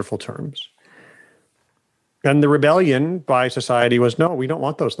on wonderful terms. And the rebellion by society was, no, we don't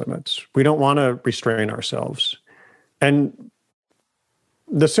want those limits. We don't want to restrain ourselves. And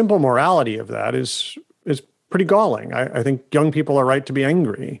the simple morality of that is pretty galling. I think young people are right to be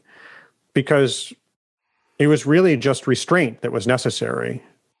angry, because it was really just restraint that was necessary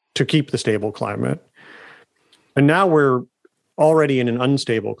to keep the stable climate. And now we're already in an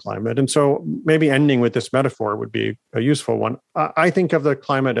unstable climate. And so maybe ending with this metaphor would be a useful one. I think of the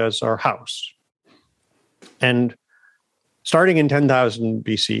climate as our house. And starting in 10,000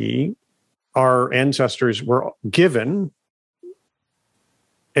 BCE, our ancestors were given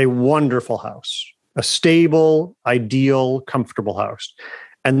a wonderful house, a stable, ideal, comfortable house.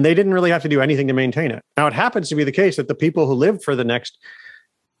 And they didn't really have to do anything to maintain it. Now, it happens to be the case that the people who lived for the next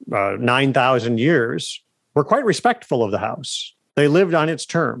 9,000 years were quite respectful of the house. They lived on its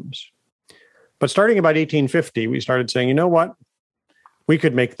terms. But starting about 1850, we started saying, you know what? We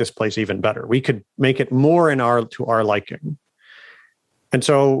could make this place even better. We could make it more to our liking. And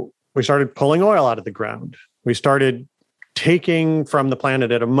so we started pulling oil out of the ground. We started taking from the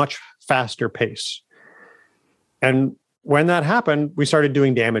planet at a much faster pace. And when that happened, we started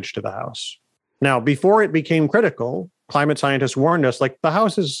doing damage to the house. Now, before it became critical, climate scientists warned us, like, the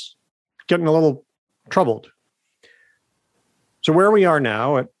house is getting a little troubled. So where we are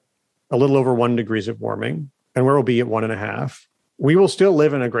now at a little over 1 degrees of warming, and where we'll be at 1.5, we will still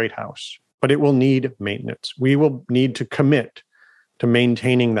live in a great house, but it will need maintenance. We will need to commit to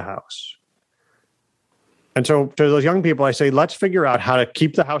maintaining the house. And so to those young people, I say, let's figure out how to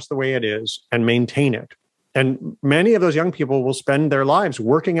keep the house the way it is and maintain it. And many of those young people will spend their lives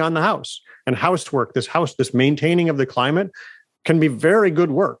working on the house and housework. This maintaining of the climate can be very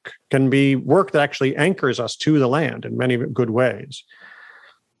good work, can be work that actually anchors us to the land in many good ways.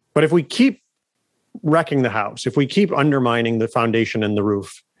 But if we keep wrecking the house, if we keep undermining the foundation and the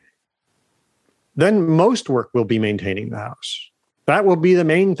roof, then most work will be maintaining the house. That will be the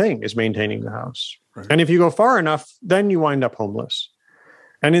main thing, is maintaining the house. Right. And if you go far enough, then you wind up homeless.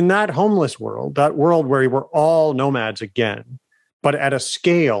 And in that homeless world, that world where we're all nomads again, but at a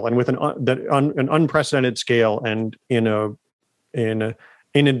scale and with an unprecedented scale and in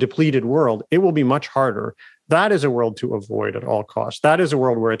a depleted world, it will be much harder. That is a world to avoid at all costs. That is a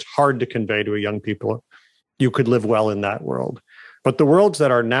world where it's hard to convey to a young people, you could live well in that world. But the worlds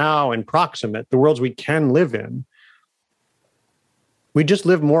that are now and proximate, the worlds we can live in, we just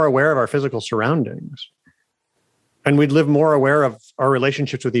live more aware of our physical surroundings. And we'd live more aware of our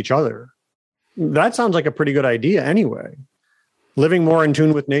relationships with each other. That sounds like a pretty good idea anyway. Living more in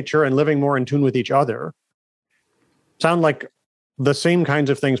tune with nature and living more in tune with each other sound like the same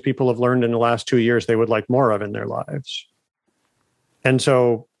kinds of things people have learned in the last 2 years they would like more of in their lives. And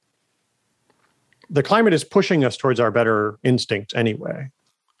so the climate is pushing us towards our better instincts anyway,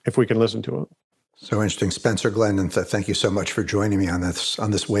 if we can listen to it. So interesting. Spencer Glendon, thank you so much for joining me on this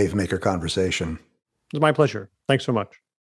Wavemaker conversation. It's my pleasure. Thanks so much.